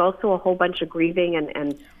 there's also a whole bunch of grieving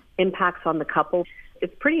and impacts on the couple.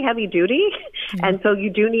 It's pretty heavy duty. And so you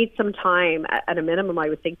do need some time. At a minimum, I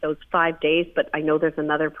would think those 5 days, but I know there's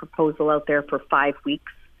another proposal out there for 5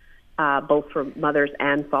 weeks, both for mothers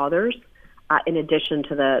and fathers, in addition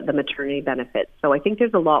to the maternity benefits. So I think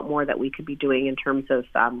there's a lot more that we could be doing in terms of,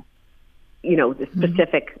 the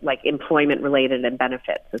specific, employment-related and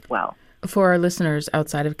benefits as well. For our listeners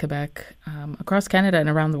outside of Quebec, across Canada and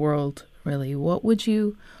around the world, really, what would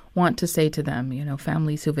you want to say to them,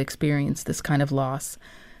 families who've experienced this kind of loss,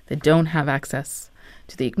 that don't have access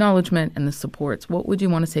to the acknowledgement and the supports? What would you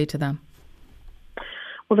want to say to them?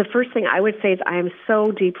 Well, the first thing I would say is I am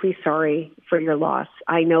so deeply sorry for your loss.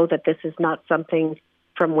 I know that this is not something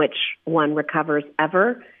from which one recovers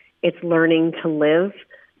ever. It's learning to live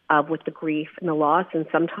with the grief and the loss, and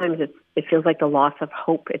sometimes it feels like the loss of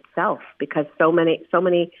hope itself, because so many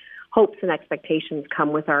hopes and expectations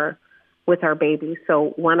come with our baby.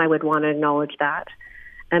 So one, I would want to acknowledge that.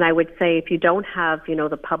 And I would say if you don't have,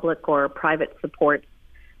 the public or private support,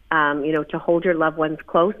 to hold your loved ones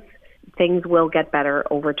close, things will get better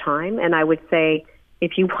over time. And I would say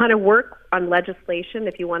if you want to work on legislation,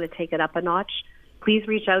 if you want to take it up a notch, please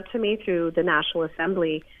reach out to me through the National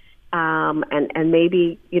Assembly. And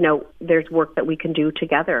maybe, there's work that we can do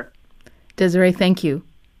together. Desiree, thank you.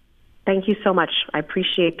 Thank you so much. I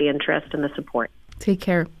appreciate the interest and the support. Take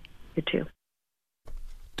care. You too.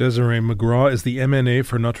 Desiree McGraw is the MNA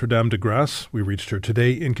for Notre-Dame-de-Grâce. We reached her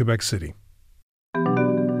today in Quebec City.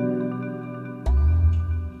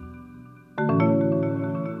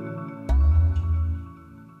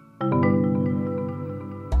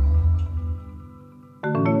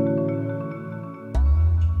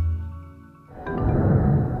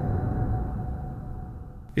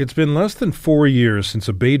 It's been less than 4 years since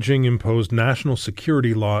a Beijing-imposed national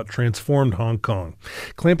security law transformed Hong Kong,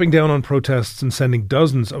 clamping down on protests and sending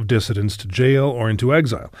dozens of dissidents to jail or into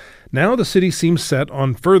exile. Now the city seems set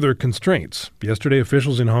on further constraints. Yesterday,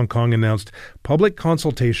 officials in Hong Kong announced public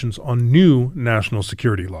consultations on new national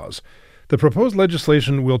security laws. The proposed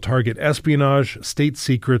legislation will target espionage, state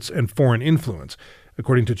secrets, and foreign influence.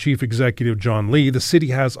 According to Chief Executive John Lee, the city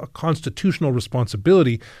has a constitutional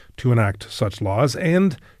responsibility to enact such laws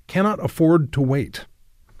and cannot afford to wait.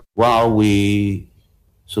 While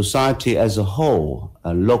society as a whole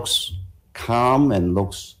looks calm and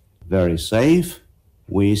looks very safe.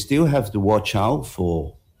 We still have to watch out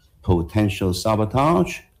for potential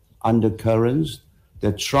sabotage, undercurrents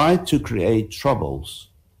that try to create troubles.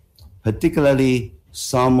 Particularly,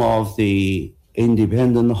 some of the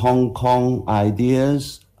independent Hong Kong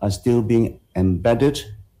ideas are still being embedded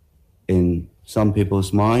in some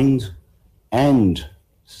people's minds, and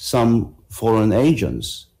some foreign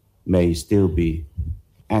agents may still be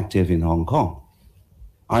active in Hong Kong.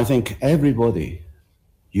 I think everybody,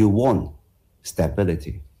 you want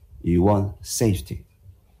stability, you want safety.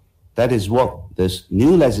 That is what this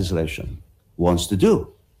new legislation wants to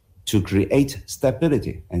do, to create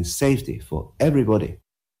stability and safety for everybody.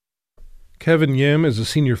 Kevin Yim is a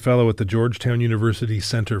senior fellow at the Georgetown University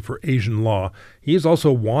Center for Asian Law. He is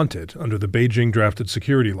also wanted under the Beijing drafted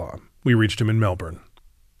security law. We reached him in Melbourne.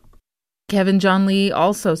 Kevin John Lee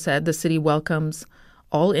also said the city welcomes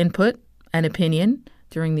all input and opinion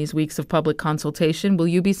during these weeks of public consultation. Will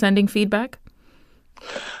you be sending feedback?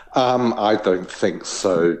 I don't think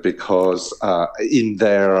so, because in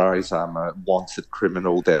their eyes, I'm a wanted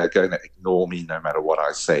criminal. They're going to ignore me no matter what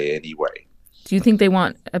I say anyway. Do you think they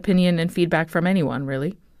want opinion and feedback from anyone,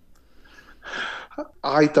 really?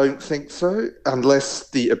 I don't think so, unless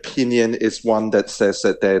the opinion is one that says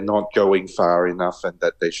that they're not going far enough and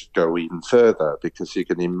that they should go even further, because you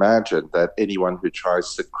can imagine that anyone who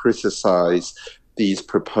tries to criticize these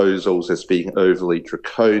proposals as being overly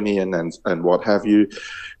draconian and what have you,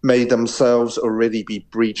 may themselves already be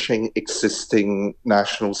breaching existing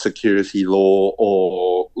national security law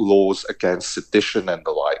or laws against sedition and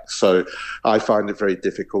the like. So I find it very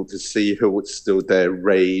difficult to see who would still dare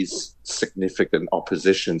raise significant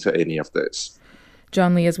opposition to any of this.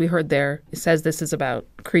 John Lee, as we heard there, says this is about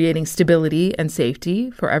creating stability and safety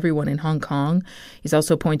for everyone in Hong Kong. He's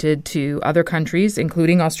also pointed to other countries,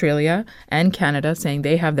 including Australia and Canada, saying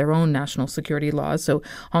they have their own national security laws. So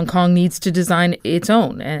Hong Kong needs to design its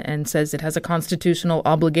own and says it has a constitutional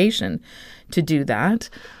obligation to do that.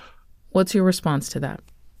 What's your response to that?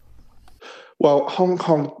 Well, Hong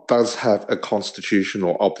Kong does have a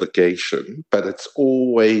constitutional obligation, but it's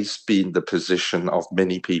always been the position of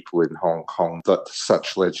many people in Hong Kong that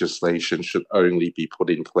such legislation should only be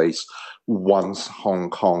put in place once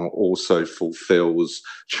Hong Kong also fulfills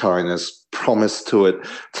China's promise to it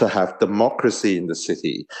to have democracy in the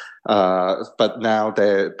city. But now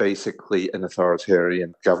they're basically an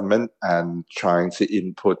authoritarian government and trying to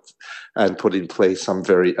input and put in place some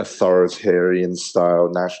very authoritarian style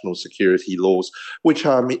national security laws, which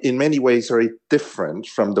are in many ways very different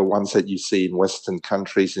from the ones that you see in Western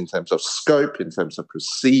countries in terms of scope, in terms of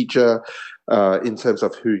procedure, in terms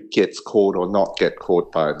of who gets caught or not get caught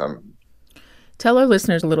by them. Tell our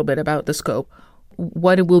listeners a little bit about the scope.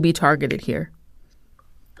 What will be targeted here?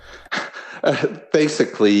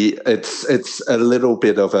 Basically, it's a little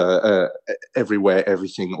bit of a everywhere,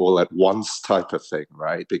 everything, all at once type of thing,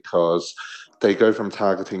 right? Because they go from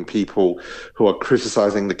targeting people who are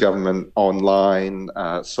criticizing the government online,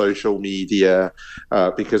 social media,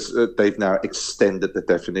 because they've now extended the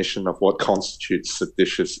definition of what constitutes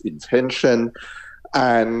seditious intention.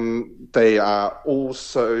 And they are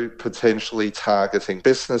also potentially targeting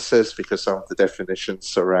businesses, because some of the definitions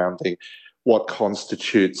surrounding what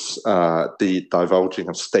constitutes the divulging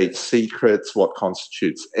of state secrets, what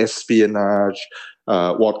constitutes espionage,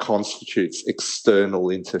 what constitutes external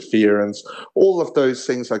interference. All of those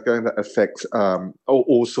things are going to affect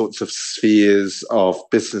all sorts of spheres of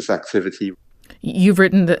business activity. You've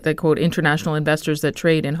written that, quote, international investors that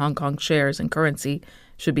trade in Hong Kong shares and currency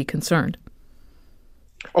should be concerned.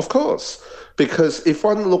 Of course, because if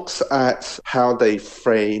one looks at how they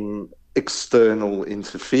frame external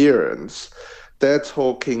interference, they're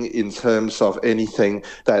talking in terms of anything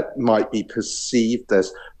that might be perceived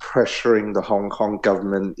as pressuring the Hong Kong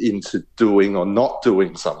government into doing or not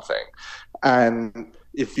doing something. And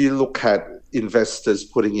if you look at investors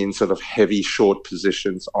putting in sort of heavy short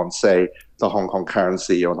positions on, say, the Hong Kong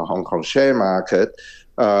currency or the Hong Kong share market,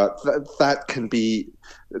 that can be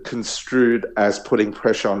construed as putting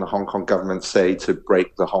pressure on the Hong Kong government, say, to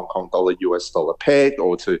break the Hong Kong dollar US dollar peg,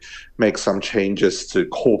 or to make some changes to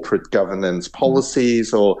corporate governance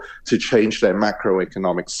policies, or to change their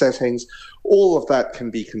macroeconomic settings. All of that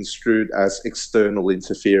can be construed as external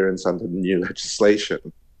interference under the new legislation.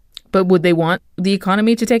 But would they want the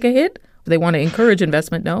economy to take a hit? Would they want to encourage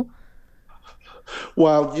investment? No?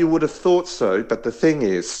 Well, you would have thought so, but the thing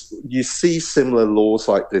is, you see similar laws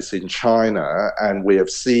like this in China, and we have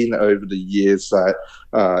seen over the years that,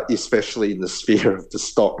 especially in the sphere of the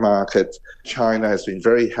stock market, China has been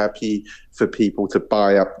very happy for people to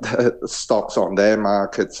buy up stocks on their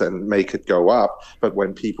markets and make it go up. But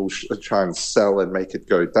when people try and sell and make it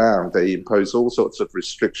go down, they impose all sorts of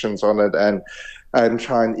restrictions on it and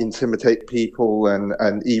try and intimidate people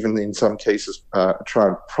and even in some cases try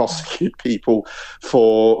and prosecute people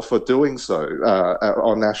for doing so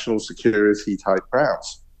on national security type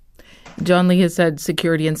grounds. John Lee has said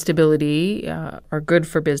security and stability are good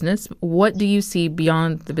for business. What do you see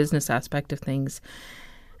beyond the business aspect of things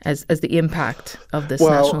as the impact of this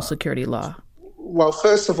national security law? Well,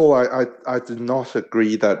 first of all, I do not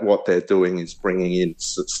agree that what they're doing is bringing in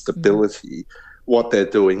stability. What they're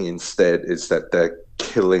doing instead is that they're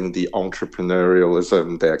killing the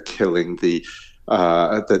entrepreneurialism, they're killing the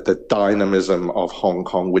dynamism of Hong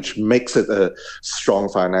Kong, which makes it a strong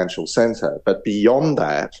financial center. But beyond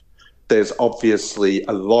that, there's obviously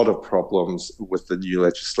a lot of problems with the new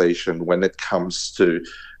legislation when it comes to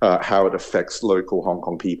how it affects local Hong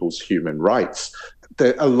Kong people's human rights.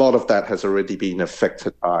 A lot of that has already been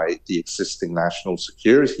affected by the existing national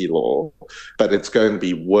security law, but it's going to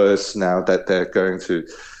be worse now that they're going to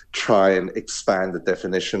try and expand the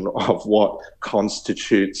definition of what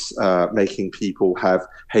constitutes making people have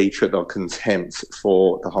hatred or contempt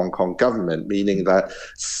for the Hong Kong government, meaning that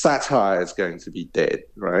satire is going to be dead,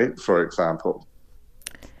 right, for example.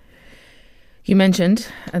 You mentioned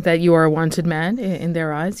that you are a wanted man in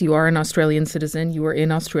their eyes. You are an Australian citizen. You were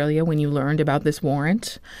in Australia when you learned about this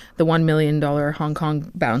warrant, the $1 million Hong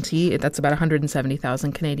Kong bounty. That's about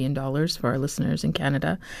 170,000 Canadian dollars for our listeners in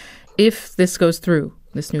Canada. If this goes through,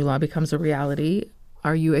 this new law becomes a reality,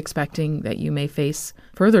 are you expecting that you may face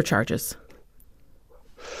further charges?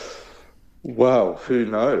 Well, who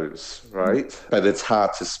knows, right? But it's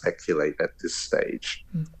hard to speculate at this stage.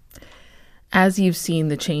 As you've seen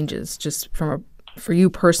the changes, just for you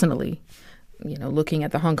personally, looking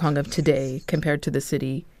at the Hong Kong of today compared to the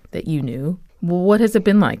city that you knew, what has it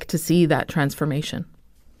been like to see that transformation?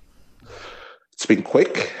 It's been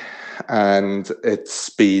quick and it's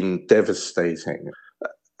been devastating.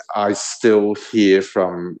 I still hear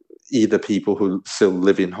from either people who still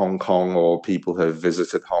live in Hong Kong or people who have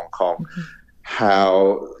visited Hong Kong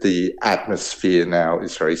how the atmosphere now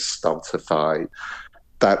is very stultified.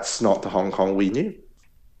 That's not the Hong Kong we knew.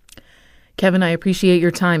 Kevin, I appreciate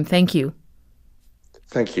your time. Thank you.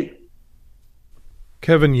 Thank you.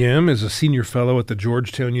 Kevin Yim is a senior fellow at the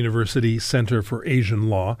Georgetown University Center for Asian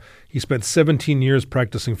Law. He spent 17 years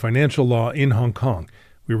practicing financial law in Hong Kong.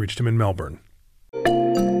 We reached him in Melbourne.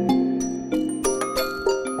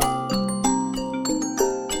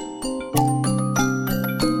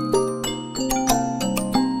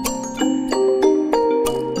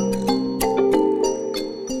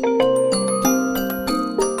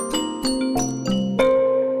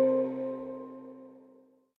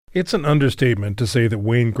 It's an understatement to say that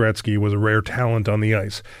Wayne Gretzky was a rare talent on the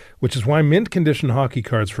ice, which is why mint-condition hockey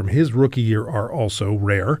cards from his rookie year are also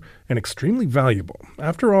rare and extremely valuable.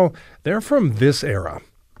 After all, they're from this era.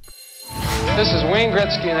 This is Wayne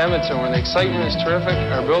Gretzky in Edmonton, where the excitement is terrific.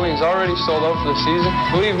 Our building's already sold out for the season.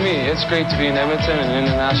 Believe me, it's great to be in Edmonton and in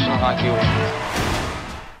the National Hockey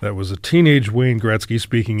League. That was a teenage Wayne Gretzky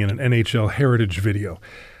speaking in an NHL Heritage video.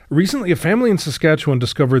 Recently, a family in Saskatchewan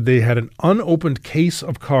discovered they had an unopened case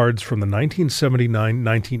of cards from the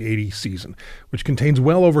 1979-1980 season, which contains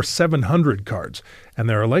well over 700 cards, and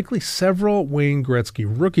there are likely several Wayne Gretzky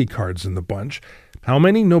rookie cards in the bunch. How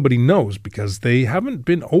many? Nobody knows, because they haven't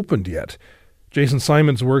been opened yet. Jason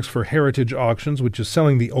Simons works for Heritage Auctions, which is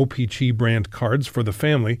selling the OPG brand cards for the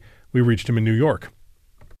family. We reached him in New York.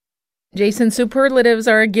 Jason, superlatives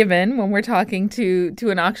are a given when we're talking to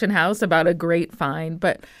an auction house about a great find,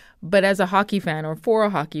 but as a hockey fan or for a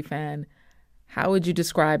hockey fan, how would you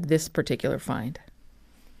describe this particular find?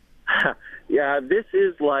 Yeah, this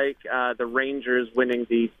is like the Rangers winning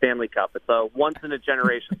the Stanley Cup. It's a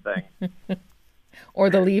once-in-a-generation thing. Or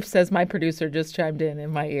the Leafs, as my producer just chimed in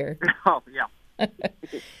my ear. Oh, yeah.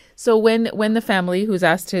 So when the family, who's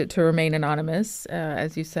asked to remain anonymous,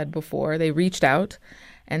 as you said before, they reached out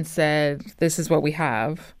and said, this is what we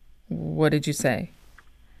have, what did you say?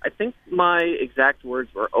 I think my exact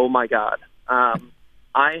words were, oh, my God. I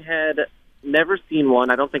had never seen one.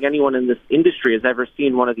 I don't think anyone in this industry has ever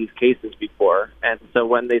seen one of these cases before. And so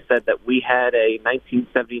when they said that we had a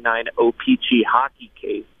 1979 OPG hockey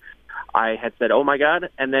case, I had said, oh, my God.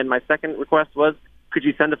 And then my second request was, could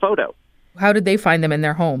you send a photo? How did they find them in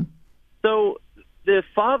their home? So the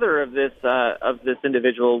father of this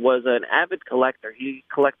individual was an avid collector. He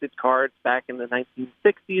collected cards back in the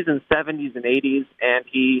 1960s and 70s and 80s, and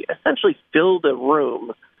he essentially filled a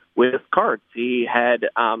room with cards. He had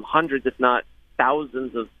hundreds, if not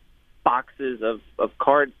thousands, of boxes of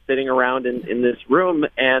cards sitting around in this room.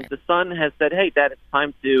 And the son has said, "Hey, Dad, it's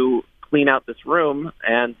time to clean out this room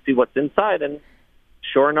and see what's inside." And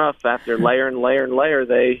sure enough, after layer and layer and layer,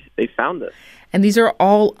 they found this. And these are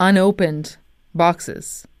all unopened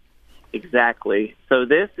boxes. Exactly. So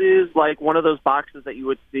this is like one of those boxes that you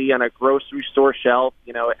would see on a grocery store shelf.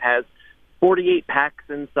 You know, it has 48 packs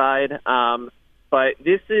inside. But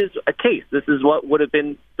this is a case. This is what would have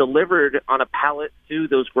been delivered on a pallet to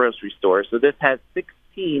those grocery stores. So this has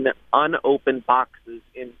 16 unopened boxes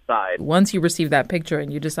inside. Once you received that picture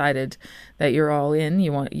and you decided that you're all in,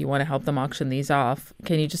 you want to help them auction these off,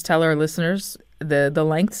 can you just tell our listeners the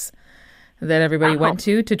lengths that everybody went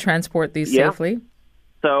to transport these safely?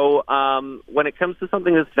 So when it comes to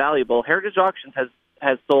something that's valuable, Heritage Auctions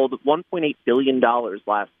has sold $1.8 billion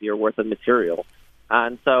last year worth of material.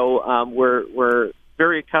 And so we're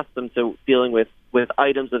very accustomed to dealing with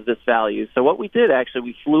items of this value. So what we did, actually,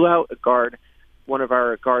 we flew out a guard, one of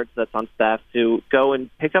our guards that's on staff, to go and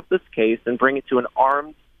pick up this case and bring it to an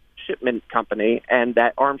armed shipment company. And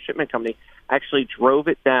that armed shipment company actually drove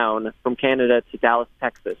it down from Canada to Dallas,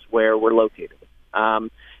 Texas, where we're located. And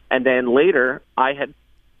then later, I had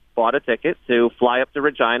bought a ticket to fly up to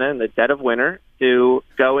Regina in the dead of winter to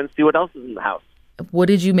go and see what else is in the house. What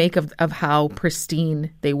did you make of how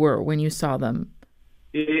pristine they were when you saw them?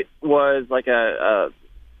 It was like a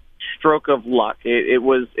stroke of luck. It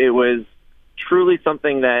was truly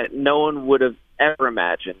something that no one would have ever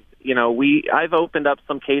imagined. You know, I've opened up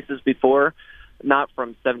some cases before, not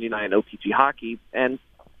from 79 OPG hockey,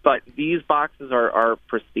 but these boxes are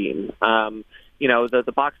pristine. You know,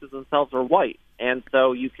 the boxes themselves are white, and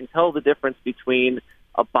so you can tell the difference between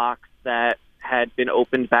a box that had been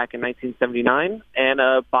opened back in 1979 and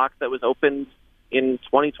a box that was opened in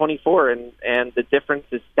 2024, and the difference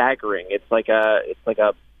is staggering. It's like a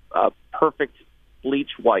perfect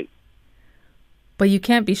bleach white. But you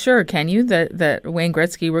can't be sure, can you, that Wayne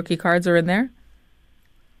Gretzky rookie cards are in there?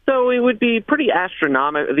 So it would be pretty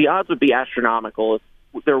astronomical. The odds would be astronomical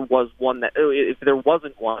if there was one if there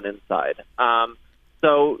wasn't one inside.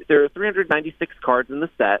 So there are 396 cards in the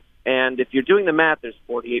set. And if you're doing the math, there's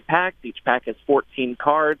 48 packs. Each pack has 14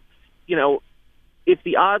 cards. You know, if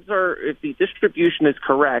the distribution is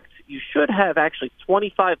correct, you should have actually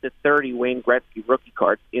 25 to 30 Wayne Gretzky rookie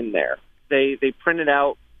cards in there. They printed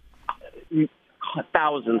out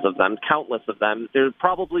thousands of them, countless of them. There's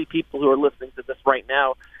probably people who are listening to this right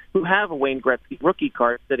now who have a Wayne Gretzky rookie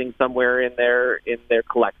card sitting somewhere in their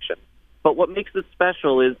collection. But what makes this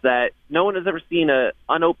special is that no one has ever seen an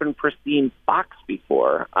unopened, pristine box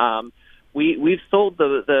before. We've sold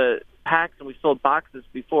the packs and we've sold boxes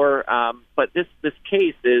before, but this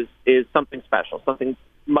case is something special, something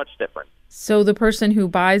much different. So the person who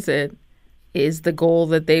buys it, is the goal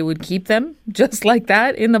that they would keep them just like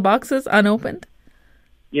that in the boxes, unopened?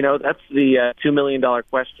 You know, that's the $2 million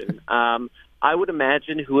question. I would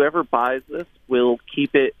imagine whoever buys this will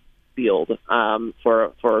keep it sealed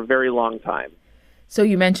for a very long time. So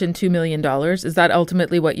you mentioned $2 million. Is that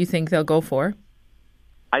ultimately what you think they'll go for?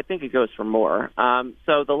 I think it goes for more.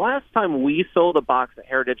 So the last time we sold a box at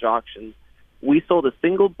Heritage Auctions, we sold a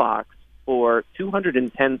single box for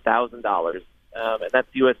 $210,000, and that's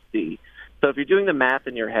USD. So if you're doing the math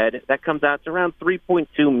in your head, that comes out to around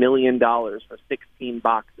 $3.2 million for 16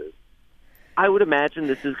 boxes. I would imagine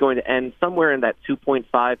this is going to end somewhere in that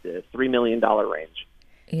 $2.5 to $3 million range.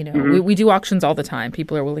 You know, we do auctions all the time.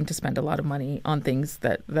 People are willing to spend a lot of money on things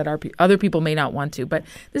that other people may not want to. But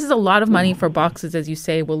this is a lot of money for boxes, as you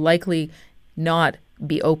say, will likely not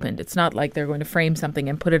be opened. It's not like they're going to frame something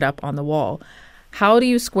and put it up on the wall. How do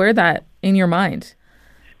you square that in your mind?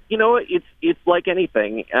 You know, it's like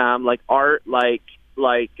anything, like art, like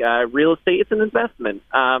real estate. It's an investment.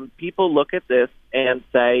 People look at this and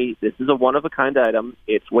say, this is a one-of-a-kind item.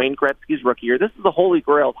 It's Wayne Gretzky's rookie year. This is the holy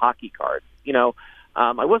grail of hockey cards. You know,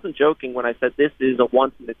 I wasn't joking when I said this is a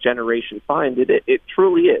once-in-a-generation find. It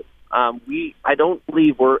truly is. I don't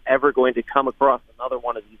believe we're ever going to come across another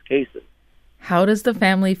one of these cases. How does the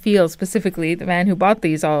family feel, specifically the man who bought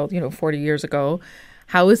these all, 40 years ago?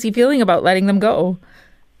 How is he feeling about letting them go?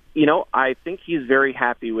 You know, I think he's very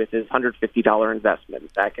happy with his $150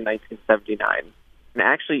 investment back in 1979. And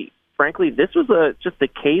actually, frankly, this was just a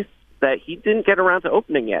case that he didn't get around to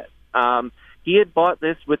opening yet. He had bought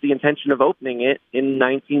this with the intention of opening it in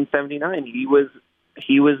 1979.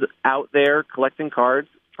 He was out there collecting cards,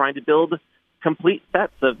 trying to build complete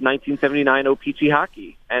sets of 1979 O-Pee-Chee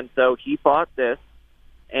hockey. And so he bought this,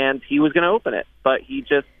 and he was going to open it. But he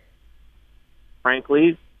just,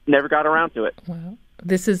 frankly, never got around to it. Wow.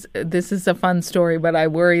 This is a fun story, but I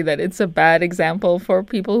worry that it's a bad example for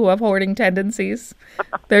people who have hoarding tendencies.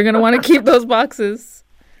 They're going to want to keep those boxes.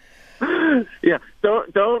 Yeah,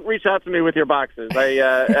 don't reach out to me with your boxes.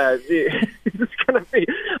 It's going to be,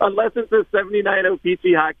 unless it's a 79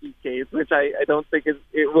 O-Pee-Chee hockey case, which I don't think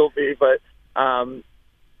it will be, but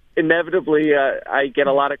inevitably I get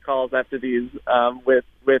a lot of calls after these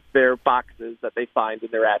with their boxes that they find in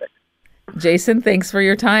their attic. Jason, thanks for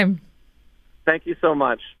your time. Thank you so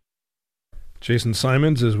much. Jason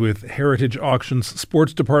Simons is with Heritage Auctions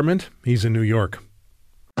Sports Department. He's in New York.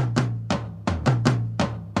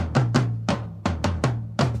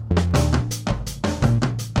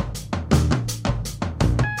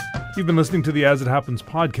 You've been listening to the As It Happens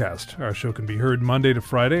podcast. Our show can be heard Monday to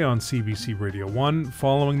Friday on CBC Radio 1,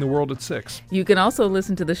 Following the World at 6. You can also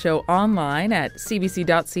listen to the show online at cbc.ca/AIH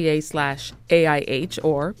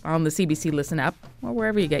or on the CBC Listen app or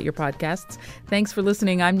wherever you get your podcasts. Thanks for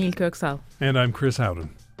listening. I'm Neil Kirksall. And I'm Chris Howden.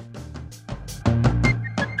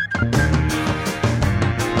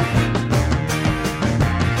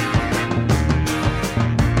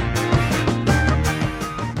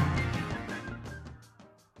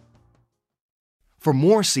 For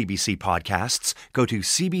more CBC podcasts, go to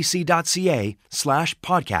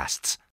cbc.ca/podcasts.